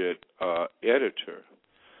associate editor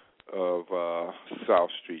of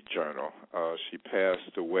South Street Journal. She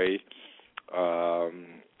passed away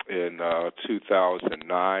in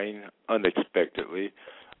 2009 unexpectedly.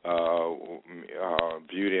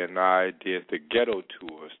 Beauty and I did the ghetto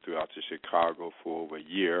tours throughout the Chicago for over a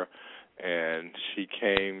year, and she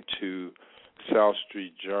came to South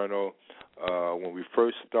Street Journal when we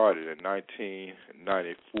first started in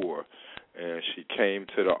 1994, and she came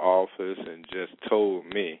to the office and just told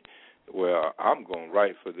me, well, I'm going to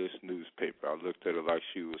write for this newspaper. I looked at her like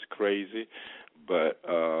she was crazy, but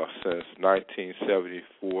since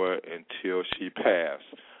 1974 until she passed,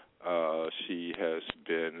 she has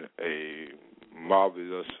been a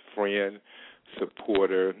marvelous friend,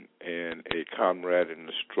 supporter, and a comrade in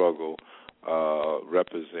the struggle,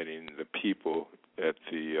 representing the people at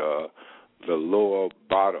the lower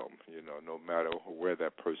bottom, no matter where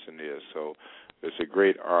that person is. So it's a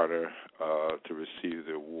great honor to receive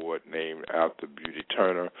the award named after Beauty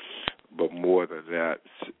Turner, but more than that,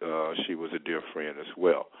 she was a dear friend as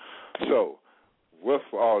well. So with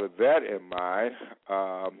all of that in mind,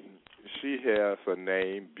 she has a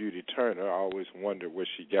name, Beauty Turner. I always wondered where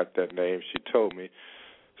she got that name. She told me.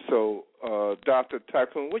 So, Dr.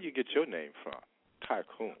 Tycoon, where do you get your name from?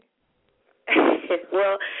 Tycoon.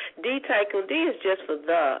 Well, D Tycoon, D is just for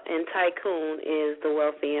the, and Tycoon is the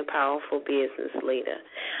wealthy and powerful business leader.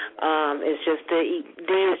 It's just D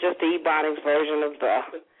is just the Ebonics version of the.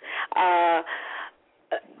 I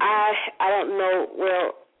don't know.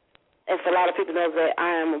 Well, if a lot of people know that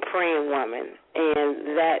I am a praying woman,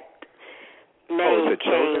 and that name it's a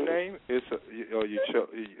chosen name.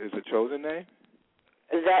 It's a chosen name.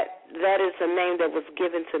 That is a name that was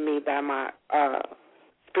given to me by my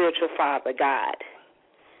spiritual father, God.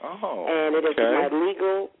 Oh, and it is my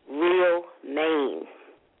legal, real name.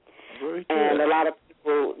 Very good. And a lot of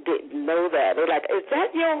people didn't know that. They're like, is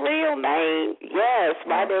that your real name? Yes,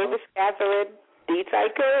 my name is Catherine D.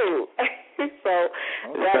 Tycoon. So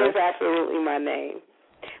that is absolutely my name.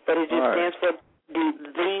 But it just stands for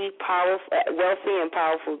the powerful, wealthy and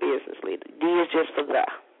powerful business leader. D is just for the.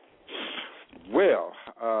 Well,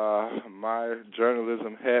 my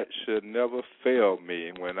journalism hat should never fail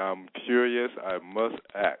me. When I'm curious, I must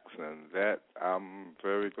ask, and that I'm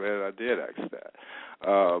very glad I did ask that.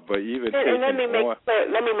 But even let me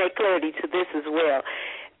make clarity to this as well.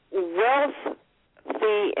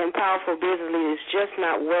 Wealthy and powerful business leaders is just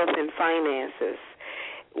not wealth and finances.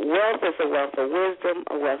 Wealth is a wealth of wisdom,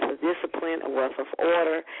 a wealth of discipline, a wealth of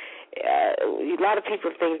order. A lot of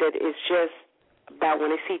people think that it's just about,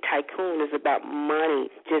 when they see tycoon, is about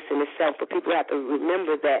money just in itself. But people have to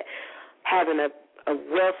remember that having a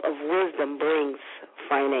wealth of wisdom brings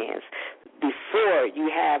finance. Before you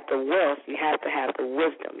have the wealth, you have to have the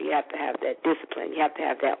wisdom. You have to have that discipline. You have to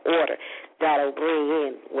have that order. That'll bring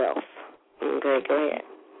in wealth. Okay, go ahead.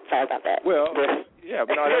 Sorry about that. Well, yeah,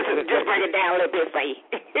 but just bring it down a little bit for you.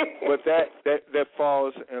 But that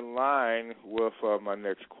falls in line with my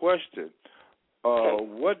next question.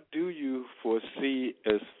 What do you foresee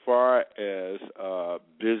as far as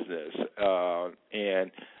business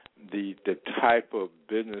and the type of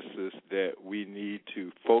businesses that we need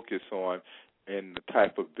to focus on, and the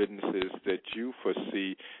type of businesses that you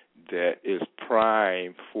foresee that is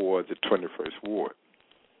prime for the 21st ward?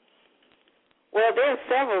 Well, there are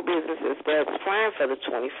several businesses that's prime for the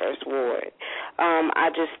 21st ward. I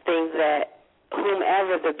just think that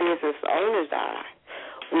whomever the business owners are,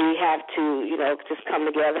 we have to, just come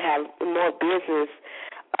together, have more business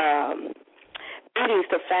meetings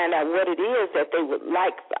to find out what it is that they would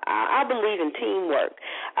like. I believe in teamwork.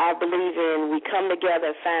 I believe in we come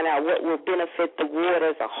together and find out what will benefit the ward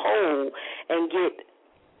as a whole and get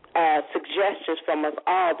suggestions from us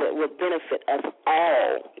all that would benefit us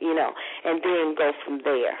all, and then go from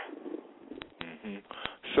there. Mm-hmm.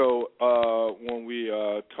 So when we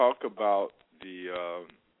talk about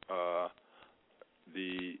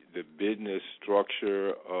the business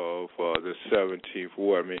structure of the 17th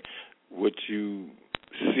Ward? I mean, would you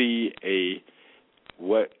see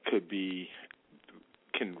what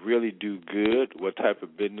can really do good? What type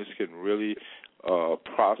of business can really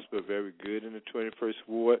prosper very good in the 21st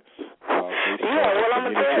Ward? Well, I'm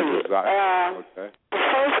going to tell you. Okay. The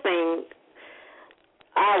first thing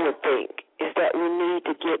I would think is that we need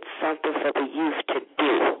to get something for the youth to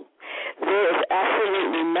do. There is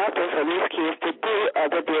absolutely nothing for these kids to do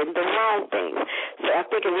other than the wrong things. So I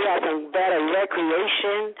think if we have some better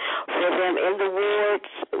recreation for them in the wards,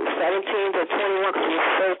 17 to 21, because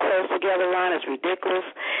we're so close together, Ron, it's ridiculous.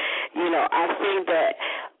 I think that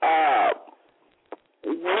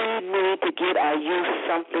we need to get our youth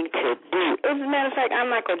something to do. As a matter of fact, I'm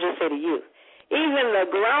not going to just say the youth. Even the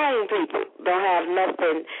grown people don't have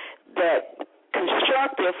nothing that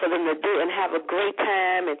constructive for them to do and have a great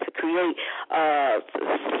time and to create,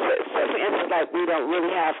 for instance, like we don't really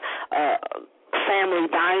have family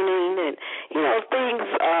dining and, things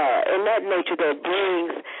in that nature that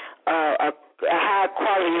brings a high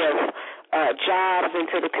quality of jobs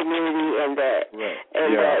into the community and that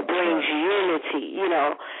brings unity.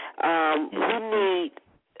 We need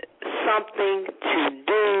something to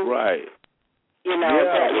do. Right.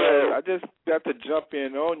 I just got to jump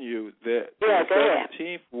in on you that the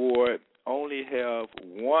 17th Ward only have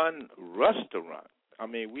one restaurant. I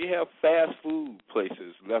mean, we have fast food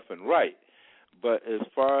places left and right, but as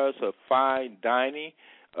far as a fine dining,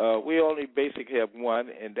 we only basically have one,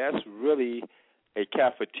 and that's really a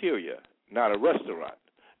cafeteria, not a restaurant,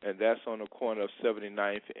 and that's on the corner of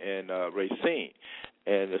 79th and Racine.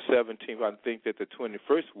 And the 17th, I think that the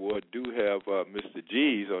 21st Ward do have Mr.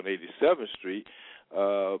 G's on 87th Street,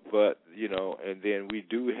 but, and then we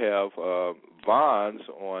do have Vaughn's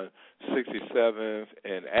on 67th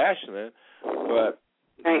and Ashland, but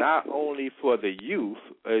not only for the youth,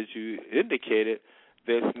 as you indicated,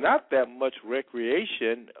 there's not that much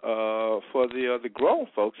recreation for the grown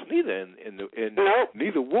folks neither in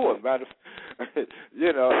neither ward. And I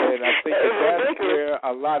think that's where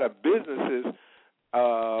a lot of businesses,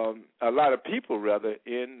 a lot of people rather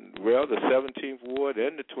in the 17th Ward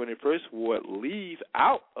and the 21st Ward leave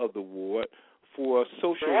out of the ward for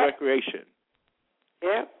social recreation.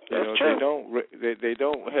 Yeah, that's true. They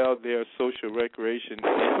don't have their social recreation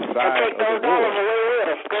inside take those dollars away with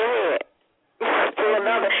us. Go ahead. To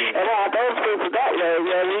another, and how those people that way,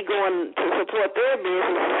 we going to support their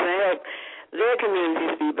businesses and help their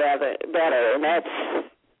communities be better, and that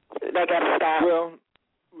got to stop. Well,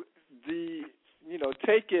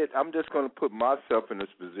 take it. I'm just going to put myself in this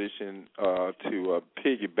position to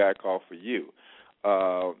piggyback off of you.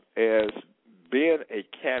 As being a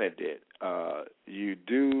candidate, you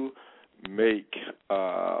do make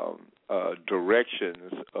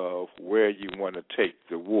directions of where you want to take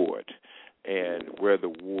the ward and where the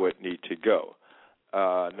ward need to go.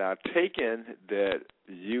 Now, taking that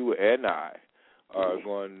you and I are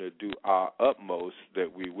going to do our utmost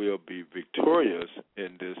that we will be victorious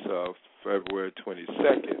in this February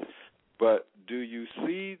 22nd, but do you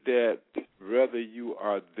see that whether you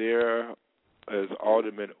are there as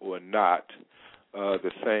alderman or not,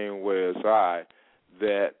 the same way as I,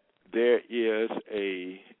 that there is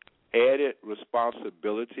a added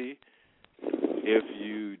responsibility if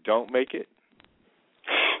you don't make it?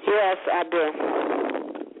 Yes, I do.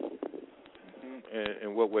 Mm-hmm.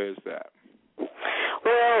 And what way is that?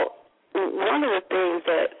 Well, one of the things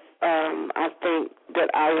that I think that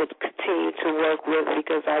I would continue to work with,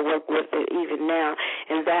 because I work with it even now,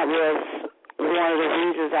 and that was one of the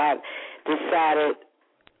reasons I decided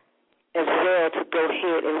as well to go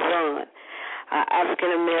ahead and run.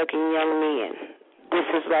 African-American young men. This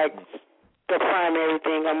is like the primary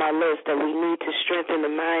thing on my list, that we need to strengthen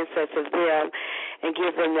the mindsets of them and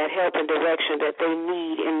give them that help and direction that they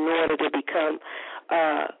need in order to become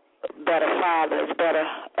better fathers, better,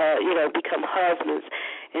 become husbands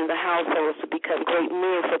in the households, to become great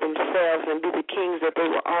men for themselves and be the kings that they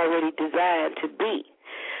were already designed to be.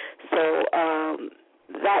 So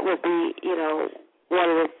that would be, one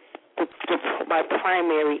of my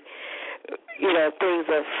primary, things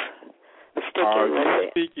of sticking with it. Are you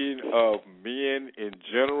speaking of men in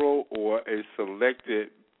general or a selected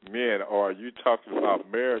men, or are you talking about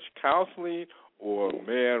marriage counseling or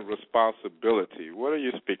man responsibility? What are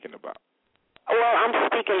you speaking about? Well, I'm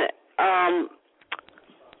speaking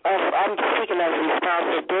of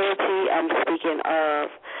responsibility. I'm speaking of,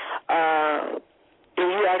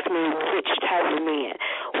 you asked me which type of men.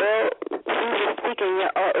 Well, we were speaking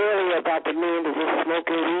earlier about the men that just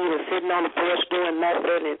smoking weed and sitting on the porch doing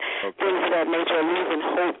nothing and things of that nature, losing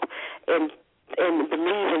hope and and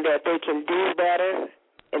believing that they can do better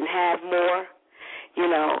and have more, you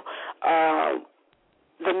know,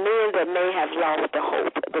 the men that may have lost the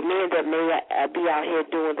hope, the men that may be out here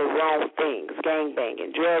doing the wrong things,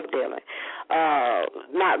 gangbanging, drug dealing,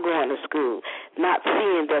 not going to school, not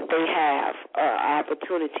seeing that they have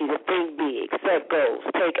opportunity to think big, set goals,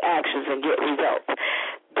 take actions, and get results.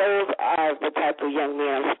 Those are the type of young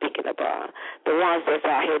men I'm speaking about, the ones that's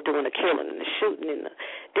out here doing the killing and the shooting and the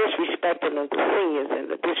disrespecting of the seniors and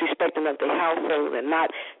the disrespecting of their households and not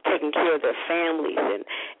taking care of their families and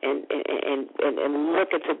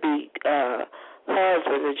looking to be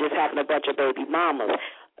husbands and just having a bunch of baby mamas.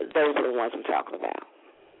 Those are the ones I'm talking about.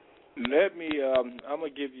 Let me. I'm gonna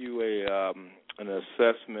give you an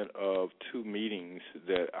assessment of two meetings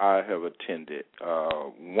that I have attended.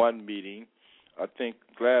 One meeting, I think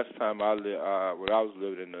last time when I was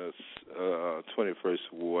living in the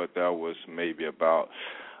 21st Ward, that was maybe about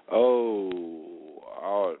I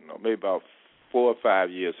don't know, maybe about 4 or 5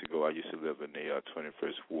 years ago. I used to live in the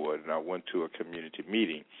 21st Ward, and I went to a community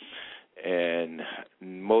meeting. And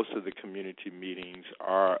most of the community meetings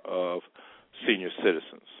are of senior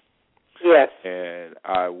citizens. Yes. And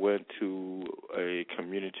I went to a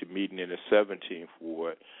community meeting in the 17th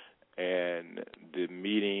Ward, and the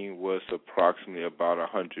meeting was approximately about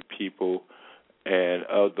 100 people. And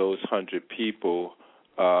of those 100 people,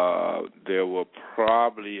 there were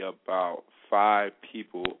probably about 5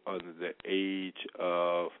 people under the age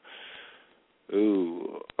of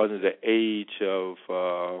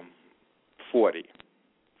 40.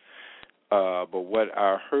 But what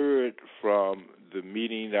I heard from the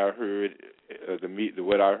meeting,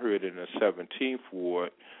 what I heard in the 17th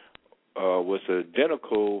Ward was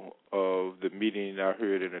identical of the meeting I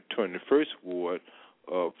heard in the 21st Ward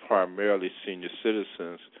of primarily senior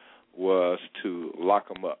citizens, was to lock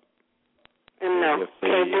them up. No,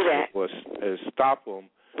 can't do that. Stop them.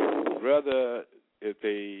 Rather, if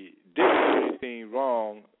they didn't do anything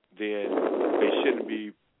wrong, then they shouldn't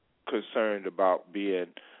be concerned about being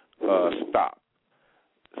stopped.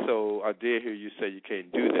 So I did hear you say you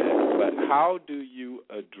can't do that, but how do you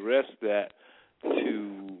address that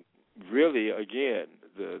to really, again,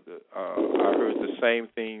 I heard the same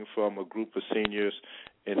thing from a group of seniors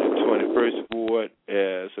in the 21st Ward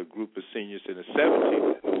as a group of seniors in the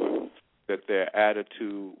 17th Ward, that their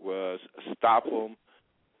attitude was stop them,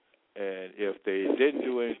 and if they didn't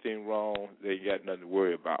do anything wrong, they got nothing to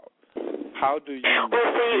worry about. How do you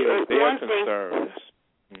feel their concerns?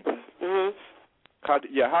 Mm-hmm. How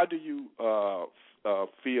do you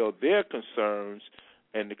feel their concerns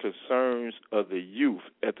and the concerns of the youth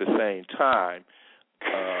at the same time?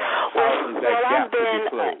 How does that gap be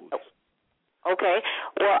closed? Okay.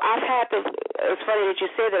 Well, I've had to. It's funny that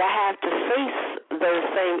you said that. I have to face those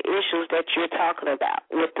same issues that you're talking about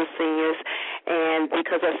with the seniors, and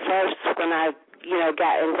because at first when I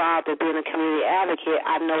got involved in being a community advocate,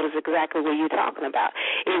 I noticed exactly what you're talking about.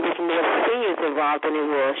 It was more seniors involved than it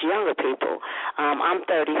was younger people. I'm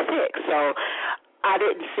 36, so I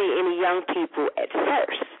didn't see any young people at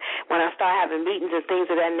first. When I started having meetings and things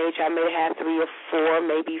of that nature, I may have 3 or 4,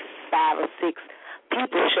 maybe 5 or 6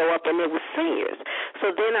 people show up, and it was seniors.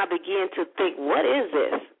 So then I began to think, what is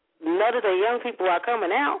this? None of the young people are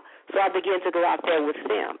coming out. So I began to go out there with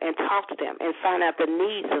them and talk to them and find out the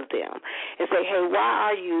needs of them and say, hey, why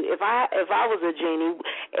are you, if I was a genie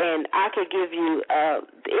and I could give you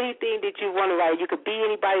anything that you want to write, you could be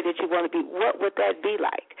anybody that you want to be, what would that be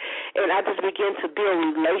like? And I just began to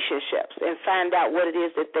build relationships and find out what it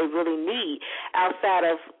is that they really need outside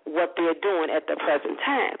of what they're doing at the present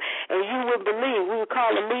time. And you would believe, we would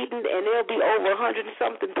call a meeting and there'll be over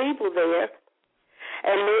 100-something people there.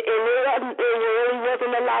 And it really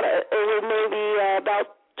wasn't a lot of, it was maybe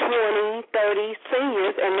about 20, 30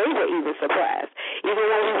 seniors, and they were even surprised. Even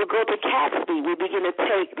when we would go to CAPS meet, we begin to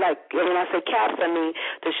take, like, when I say CAPS, I mean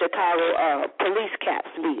the Chicago police CAPS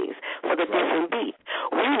meetings for the different beats.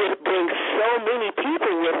 We would bring so many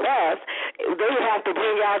people with us, they would have to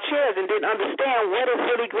bring our chairs and then understand what is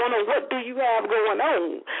really going on. What do you have going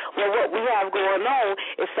on? Well, what we have going on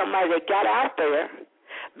is somebody that got out there,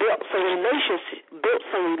 built some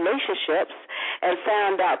relationships and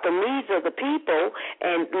found out the needs of the people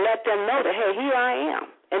and let them know that, hey, here I am.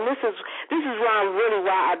 And this is why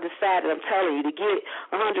I decided, I'm telling you, to get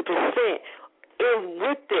 100% in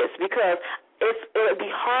with this, because it'll be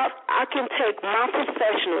hard. I can take my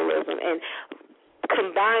professionalism and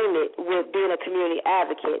combine it with being a community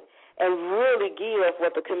advocate and really give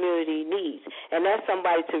what the community needs. And that's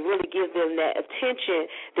somebody to really give them that attention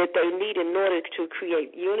that they need in order to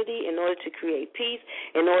create unity, in order to create peace,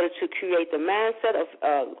 in order to create the mindset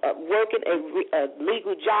of working a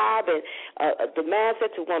legal job, and the mindset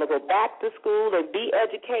to want to go back to school and be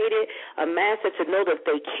educated, a mindset to know that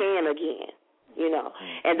they can again.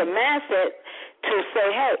 And the mindset to say,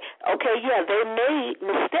 hey, okay, yeah, they made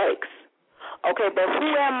mistakes. Okay, but who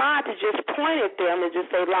am I to just point at them and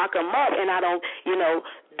just say lock them up, and I don't,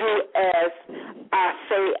 do as I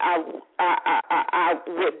say I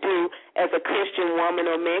would do as a Christian woman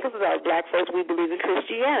or man, because as Black folks, we believe in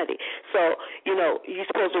Christianity. So, you're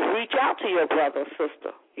supposed to reach out to your brother or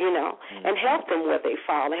sister, and help them where they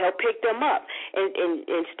fall and help pick them up. And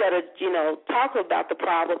instead of, talking about the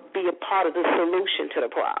problem, be a part of the solution to the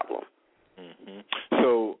problem. Mm-hmm.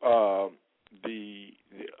 So,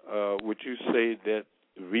 would you say that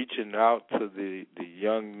reaching out to the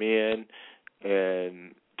young men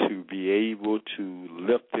and to be able to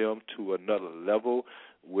lift them to another level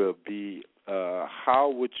will be,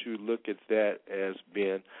 how would you look at that as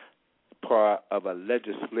being part of a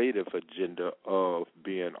legislative agenda of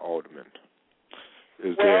being alderman?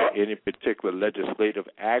 Is there any particular legislative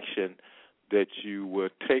action that you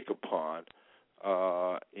would take upon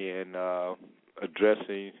in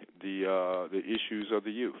addressing the issues of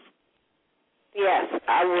the youth? Yes,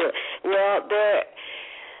 I would. Well,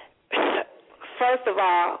 first of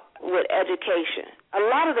all, with education, a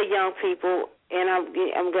lot of the young people, and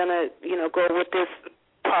I'm gonna go with this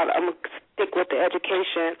part. I'm gonna stick with the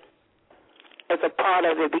education as a part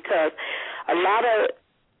of it, because a lot of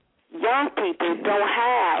young people don't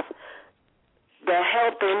have the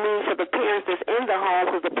help they need for the parents that's in the home,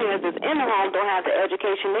 because the parents that's in the home don't have the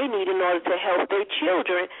education they need in order to help their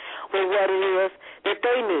children with what it is that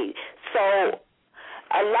they need. So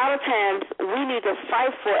a lot of times we need to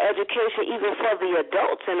fight for education even for the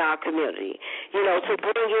adults in our community, to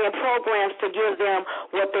bring in programs to give them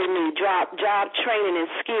what they need, job training and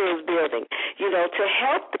skills building, to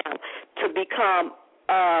help them to become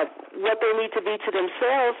what they need to be to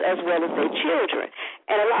themselves as well as their children.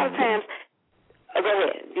 And a lot of times, go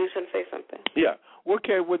ahead. You was going to say something? Yeah.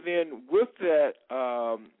 Okay. Well, then, with that,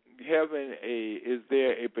 is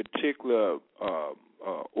there a particular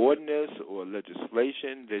ordinance or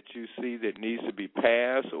legislation that you see that needs to be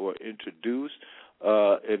passed or introduced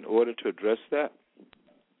in order to address that?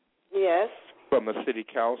 Yes. From a city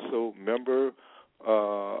council member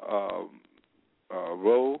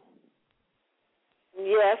role?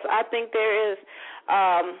 Yes, I think there is.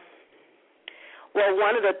 Well,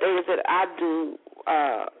 one of the things that I do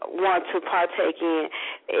want to partake in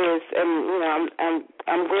is, and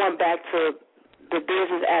I'm going back to the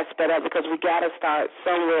business aspect of it, because we got to start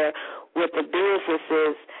somewhere with the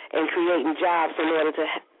businesses and creating jobs in order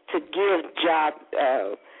to give job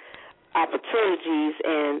opportunities,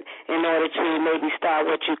 and in order to maybe start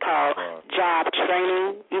what you call job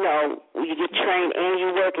training. You get trained and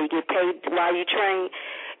you work and you get paid while you train,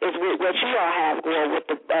 is what you all have going with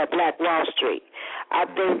the Black Wall Street. I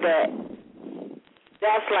think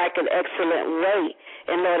that's like an excellent way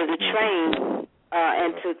in order to train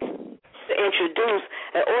and to introduce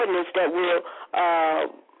an ordinance that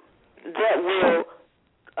will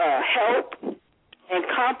help and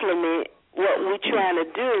complement what we're trying to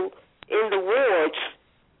do in the wards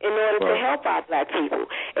in order to help our Black people.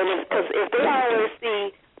 And because if they always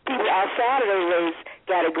see people outside of their race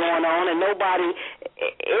got it going on and nobody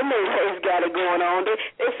in their race got it going on, they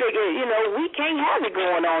figure, we can't have it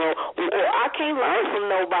going on, or I can't learn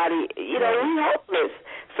from nobody. We hopeless.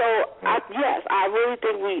 So I really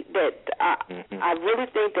think I really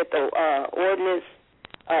think that the ordinance,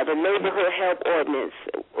 the neighborhood help ordinance,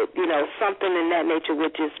 something in that nature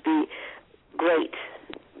would just be great.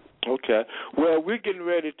 Okay. Well, we're getting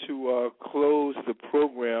ready to close the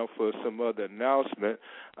program for some other announcement.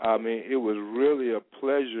 I mean, it was really a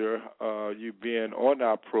pleasure you being on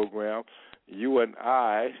our program. You and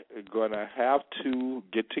I are going to have to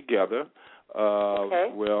get together.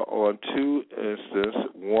 Well, on two instances.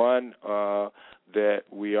 One, that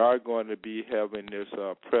we are going to be having this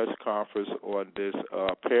press conference on this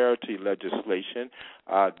parity legislation.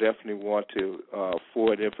 I definitely want to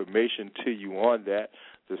forward information to you on that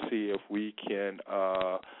to see if we can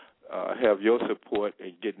have your support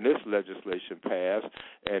in getting this legislation passed.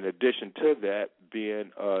 In addition to that,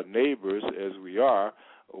 being neighbors as we are,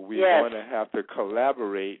 we're going to have to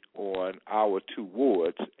collaborate on our two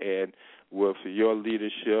wards. And with your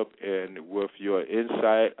leadership and with your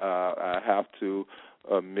insight, I have to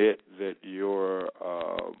admit that your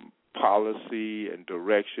policy and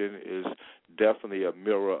direction is definitely a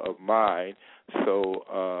mirror of mine. So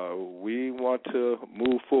want to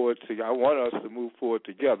move forward together. I want us to move forward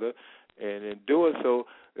together. And in doing so,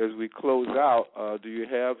 as we close out, do you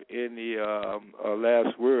have any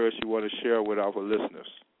last words you want to share with our listeners?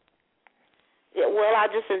 Yeah, well, I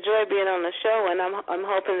just enjoy being on the show, and I'm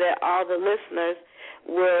hoping that all the listeners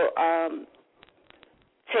will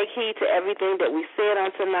take heed to everything that we said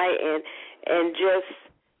on tonight, and just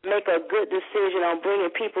make a good decision on bringing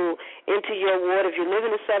people into your ward. If you live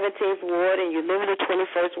in the 17th ward and you live in the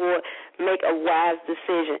 21st ward, make a wise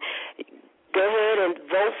decision. Go ahead and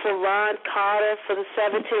vote for Ron Carter for the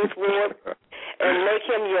 17th ward and make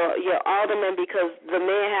him your alderman, because the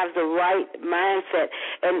man has the right mindset.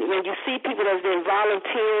 And when you see people that's been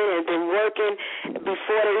volunteering and been working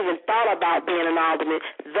before they even thought about being an alderman,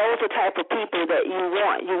 those are the type of people that you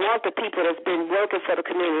want. You want the people that's been working for the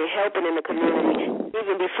community, helping in the community,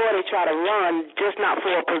 even before they try to run, just not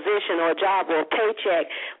for a position or a job or a paycheck,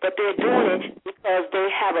 but they're doing it because they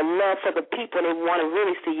have a love for the people and they want to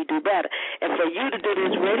really see you do better. And for you to do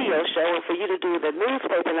this radio show and for you to do the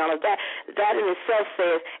newspaper and all of that, that in itself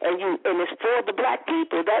says, and it's for the black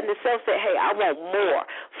people, that in itself says, hey, I want more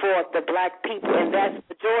for the black people, and that's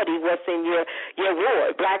the majority what's in your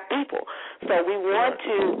ward, black people. So we want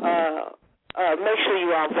to make sure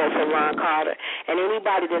you all vote for Ron Carter. And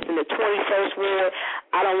anybody that's in the 21st ward,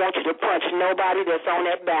 I don't want you to punch nobody that's on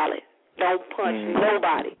that ballot. Don't punch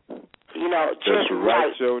nobody. Just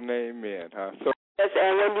write your name in, huh? So,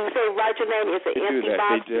 and when you say write your name, it's an empty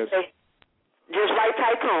box. Just write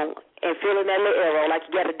Tycoon and fill in that little arrow like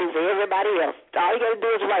you got to do for everybody else. All you got to do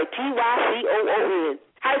is write Tycoon,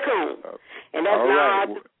 Tycoon, and that's not hard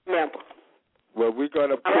to remember. Well, we're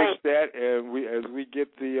going to push that, and as we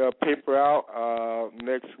get the paper out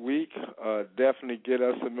next week, definitely get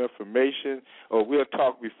us some information, or we'll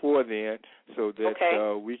talk before then so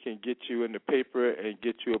that we can get you in the paper and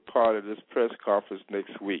get you a part of this press conference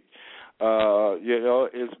next week.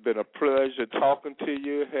 It's been a pleasure talking to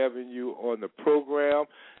you, having you on the program.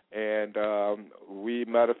 And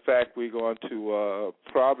matter of fact, we're going to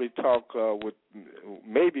probably talk with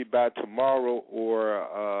maybe by tomorrow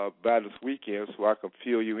or by this weekend, so I can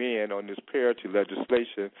fill you in on this parity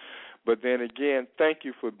legislation. But then again, thank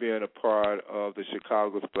you for being a part of the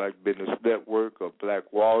Chicago's Black Business Network of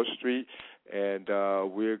Black Wall Street, and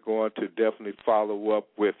we're going to definitely follow up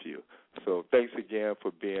with you. So thanks again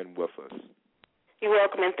for being with us. You're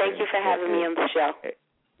welcome, and thank you for having me on the show.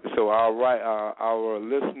 So our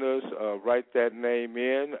listeners, write that name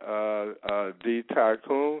in, D.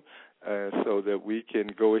 Tycoon, so that we can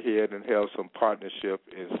go ahead and have some partnership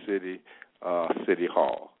in City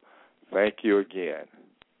Hall. Thank you again.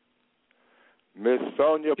 Miss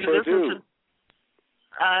Sonia Perdue.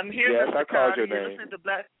 I'm here, yes, Mr. I called your name.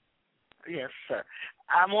 Yes, sir.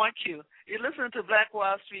 I want you. You're listening to Black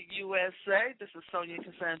Wall Street USA. This is Sonia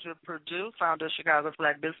Cassandra Perdue, founder of Chicago's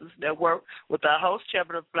Black Business Network, with our host,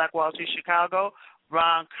 chairman of Black Wall Street Chicago,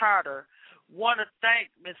 Ron Carter. Want to thank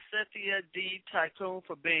Miss Cynthia D. Tycoon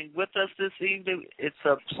for being with us this evening. It's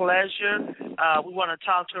a pleasure. We want to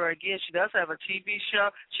talk to her again. She does have a TV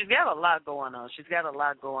show. She's got a lot going on. We got a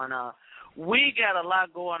lot going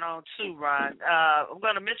on, too, Ron. I'm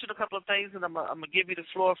going to mention a couple of things, and I'm going to give you the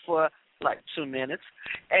floor for like 2 minutes.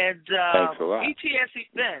 And thanks a lot. ETS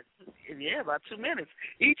Events, about 2 minutes.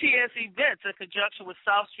 ETS Events, in conjunction with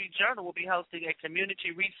South Street Journal, will be hosting a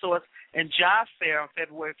community resource and job fair on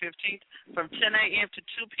February 15th from 10 a.m. to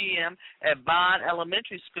 2 p.m. at Bond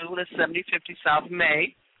Elementary School at 7050 South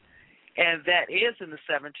May, and that is in the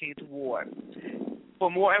 17th Ward. For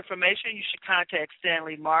more information, you should contact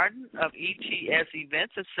Stanley Martin of ETS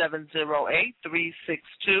Events at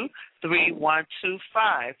 708-362-3125,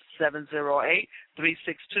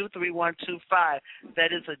 708-362-3125.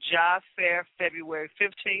 That is a job fair, February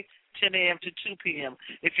 15th, 10 a.m. to 2 p.m.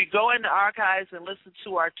 If you go in the archives and listen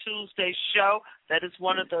to our Tuesday show, that is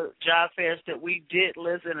one of the job fairs that we did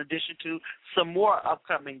list in addition to some more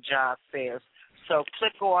upcoming job fairs. So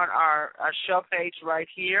click on our show page right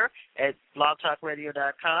here at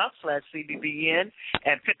blogtalkradio.com/CBBN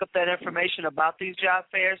and pick up that information about these job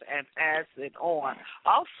fairs and pass it on.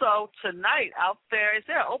 Also, tonight out there, is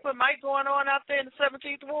there an open mic going on out there in the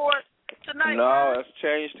 17th Ward tonight? No, it's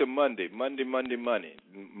changed to Monday. Monday night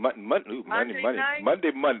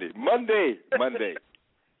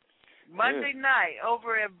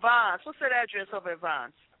over at Vons. What's that address over at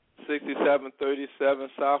Vons? 6737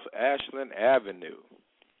 South Ashland Avenue.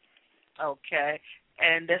 Okay.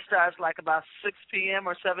 And that starts like about 6 p.m.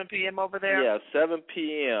 or 7 p.m. over there? Yeah, 7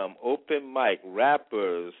 p.m. Open mic,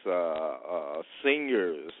 rappers,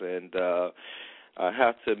 singers, and I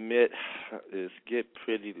have to admit, it's get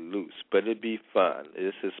pretty loose, but it'd be fun.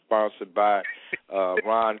 This is sponsored by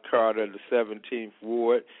Ron Carter, the 17th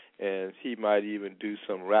Ward, and he might even do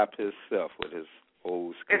some rap himself with his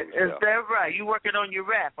old school Is stuff. that right? You working on your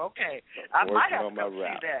rap? Okay. I might have to come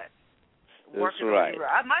see that. That's right.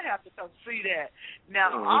 I might have to come see that.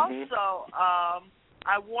 Now, also,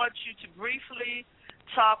 I want you to briefly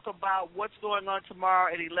talk about what's going on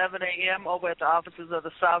tomorrow at 11 a.m. over at the offices of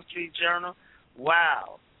the South Street Journal.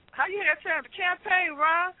 Wow. How you have time to campaign,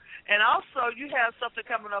 Ron? And also, you have something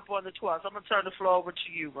coming up on the 12th. I'm going to turn the floor over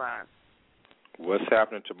to you, Ron. What's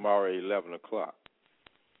happening tomorrow at 11 o'clock?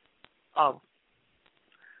 Oh.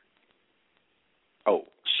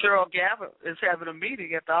 Cheryl Gavin is having a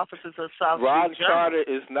meeting at the offices of South Ron Street Carter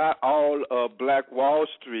is not all Black Wall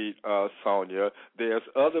Street, Sonia. There's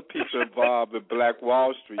other people involved in Black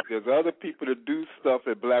Wall Street. There's other people that do stuff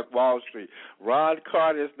at Black Wall Street. Ron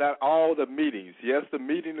Carter is not all the meetings. Yes, the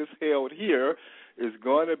meeting is held here. It's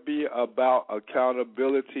going to be about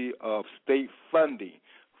accountability of state funding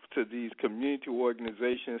to these community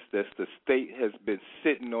organizations that the state has been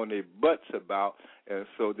sitting on their butts about, and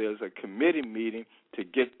so there's a committee meeting to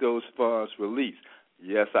get those funds released.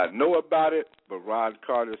 Yes, I know about it, but Ron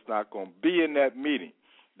Carter is not going to be in that meeting.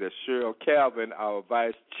 That Cheryl Calvin, our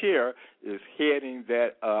vice chair, is heading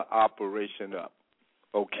that operation up.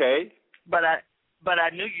 Okay? But I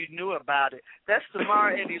knew you knew about it. That's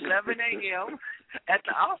tomorrow at 11 a.m. at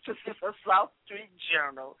the offices of South Street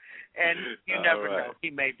Journal. And you never know.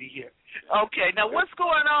 He may be here. Okay. Now, what's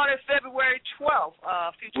going on at February 12th?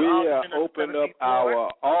 We are opening up our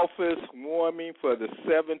office warming for the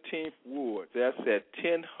 17th Ward. That's at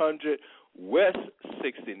 1000 West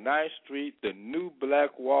 69th Street, the new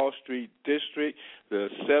Black Wall Street District. The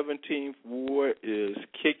 17th Ward is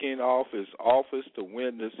kicking off its office to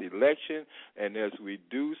win this election, and as we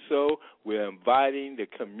do so, we're inviting the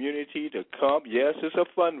community to come. Yes, it's a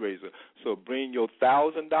fundraiser, so bring your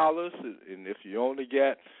 $1,000, and if you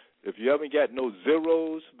haven't got no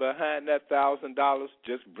zeros behind that $1,000,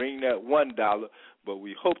 just bring that $1. But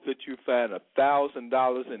we hope that you find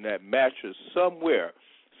 $1,000 in that mattress somewhere,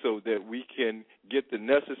 so that we can get the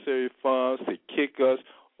necessary funds to kick us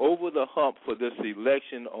over the hump for this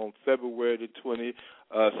election on February the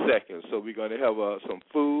 22nd. So we're going to have some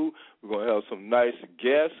food, we're going to have some nice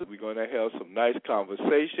guests, we're going to have some nice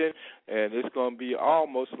conversation, and it's going to be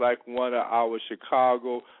almost like one of our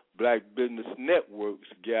Chicago Black Business Networks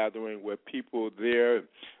gathering where people are there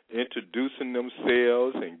introducing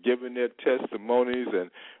themselves and giving their testimonies and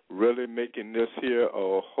really making this here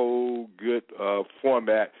a whole good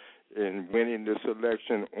format in winning this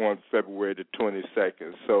election on February the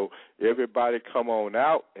 22nd. So everybody come on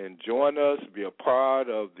out and join us, be a part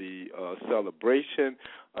of the celebration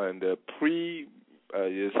and the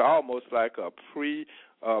it's almost like a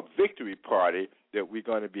pre-victory party that we're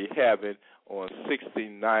going to be having on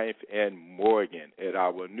 69th and Morgan at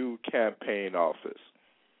our new campaign office.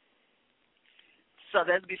 So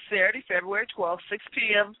that'll be Saturday, February 12th, 6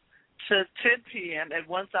 p.m. to 10 p.m. at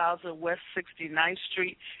 1000 West 69th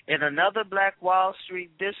Street in another Black Wall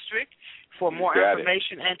Street district. For more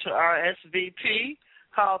information and to RSVP,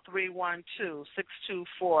 call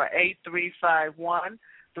 312-624-8351,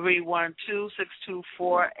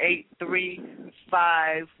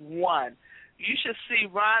 312-624-8351. You should see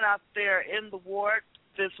Ron out there in the ward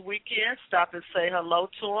this weekend. Stop and say hello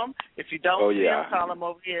to him. If you don't see him, call him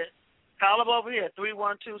over here. Call him over here,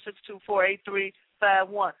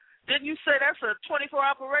 312-624-8351. Didn't you say that's a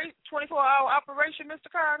 24-hour operation, Mr.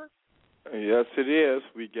 Carter? Yes, it is.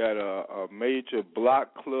 We got a major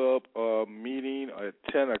block club meeting at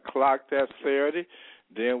 10 o'clock that Saturday.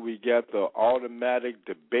 Then we got the automatic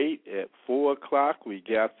debate at 4 o'clock. We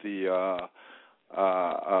got the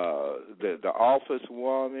office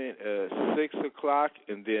warming at 6 o'clock.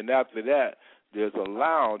 And then after that, there's a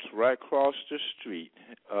lounge right across the street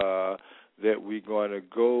that we're going to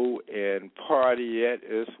go and party at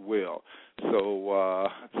as well. So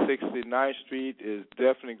 69th Street is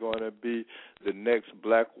definitely going to be the next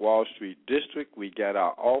Black Wall Street district. We got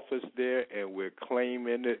our office there, and we're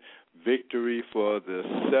claiming it victory for the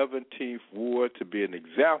 17th Ward to be an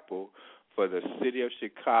example for the city of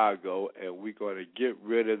Chicago, and we're going to get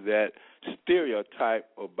rid of that stereotype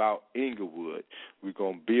about Inglewood. We're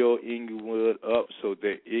going to build Inglewood up so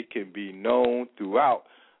that it can be known throughout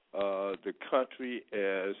the country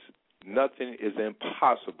as nothing is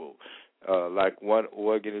impossible. Like one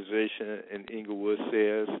organization in Inglewood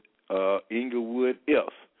says, Inglewood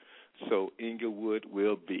if, so Inglewood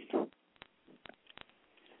will be.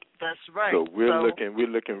 That's right. So we're looking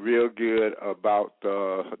real good about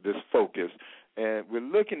this focus, And we're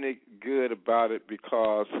looking at good about it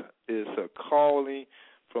because it's a calling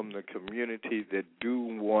from the community that do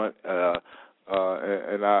want,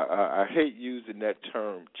 and I hate using that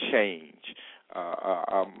term, change.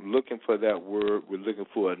 I'm looking for that word. We're looking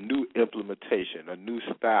for a new implementation, a new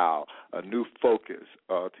style, a new focus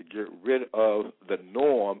to get rid of the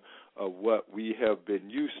norm of what we have been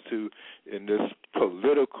used to in this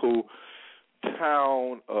political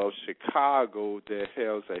town of Chicago that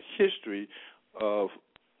has a history of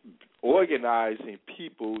organizing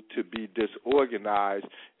people to be disorganized,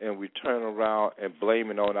 and we turn around and blame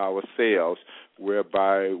it on ourselves,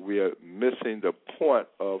 whereby we are missing the point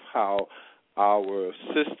of how our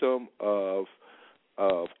system of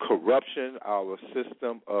corruption, our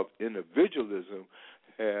system of individualism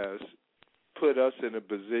has put us in a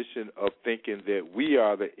position of thinking that we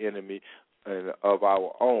are the enemy of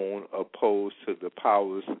our own, opposed to the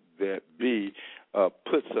powers that be,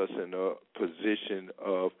 puts us in a position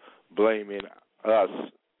of blaming us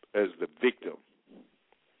as the victim.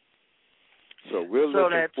 So we're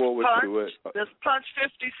looking forward to it. That's Punch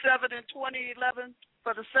 57 in 2011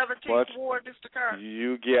 for the 17th Ward, Mr. Carter.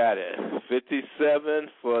 You got it. 57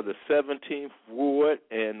 for the 17th Ward,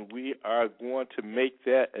 and we are going to make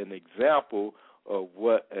that an example of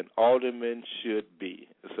what an alderman should be.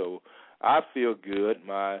 So I feel good.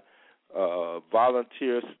 My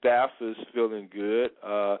volunteer staff is feeling good,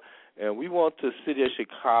 and we want the city of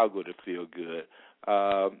Chicago to feel good.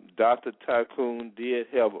 Dr. Tycoon did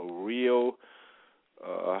have a real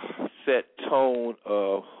set tone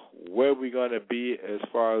of where we're going to be as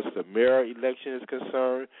far as the mayor election is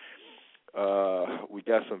concerned. We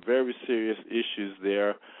got some very serious issues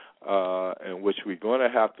there in which we're going to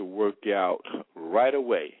have to work out right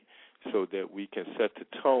away so that we can set the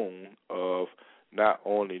tone of not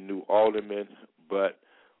only new aldermen, but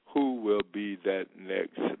who will be that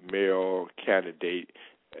next mayoral candidate,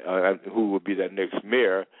 who will be that next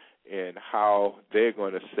mayor, and how they're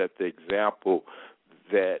going to set the example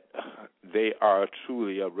that they are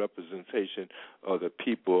truly a representation of the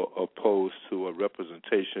people opposed to a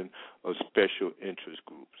representation of special interest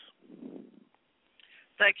groups.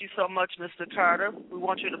 Thank you so much, Mr. Carter. We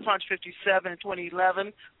want you to punch 57 in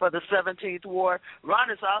 2011 for the 17th Ward.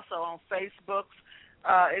 Ron is also on Facebook.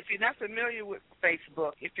 If you're not familiar with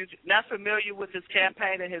Facebook, if you're not familiar with his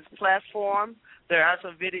campaign and his platform, there are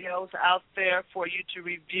some videos out there for you to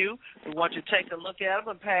review. We want you to take a look at them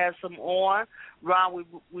and pass them on. Ron,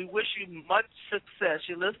 we wish you much success.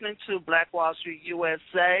 You're listening to Black Wall Street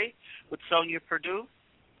USA with Sonia Perdue,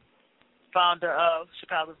 founder of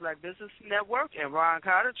Chicago's Black Business Network, and Ron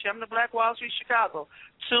Carter, chairman of Black Wall Street Chicago.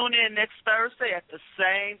 Tune in next Thursday at the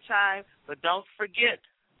same time, but don't forget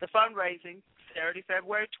the fundraising, Saturday,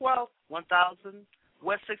 February 12th, 1000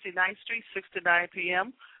 West 69th Street, 6 to 9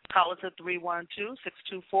 p.m. Call us at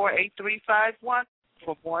 312-624-8351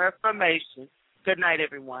 for more information. Good night,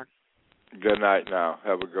 everyone. Good night now.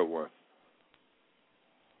 Have a good one.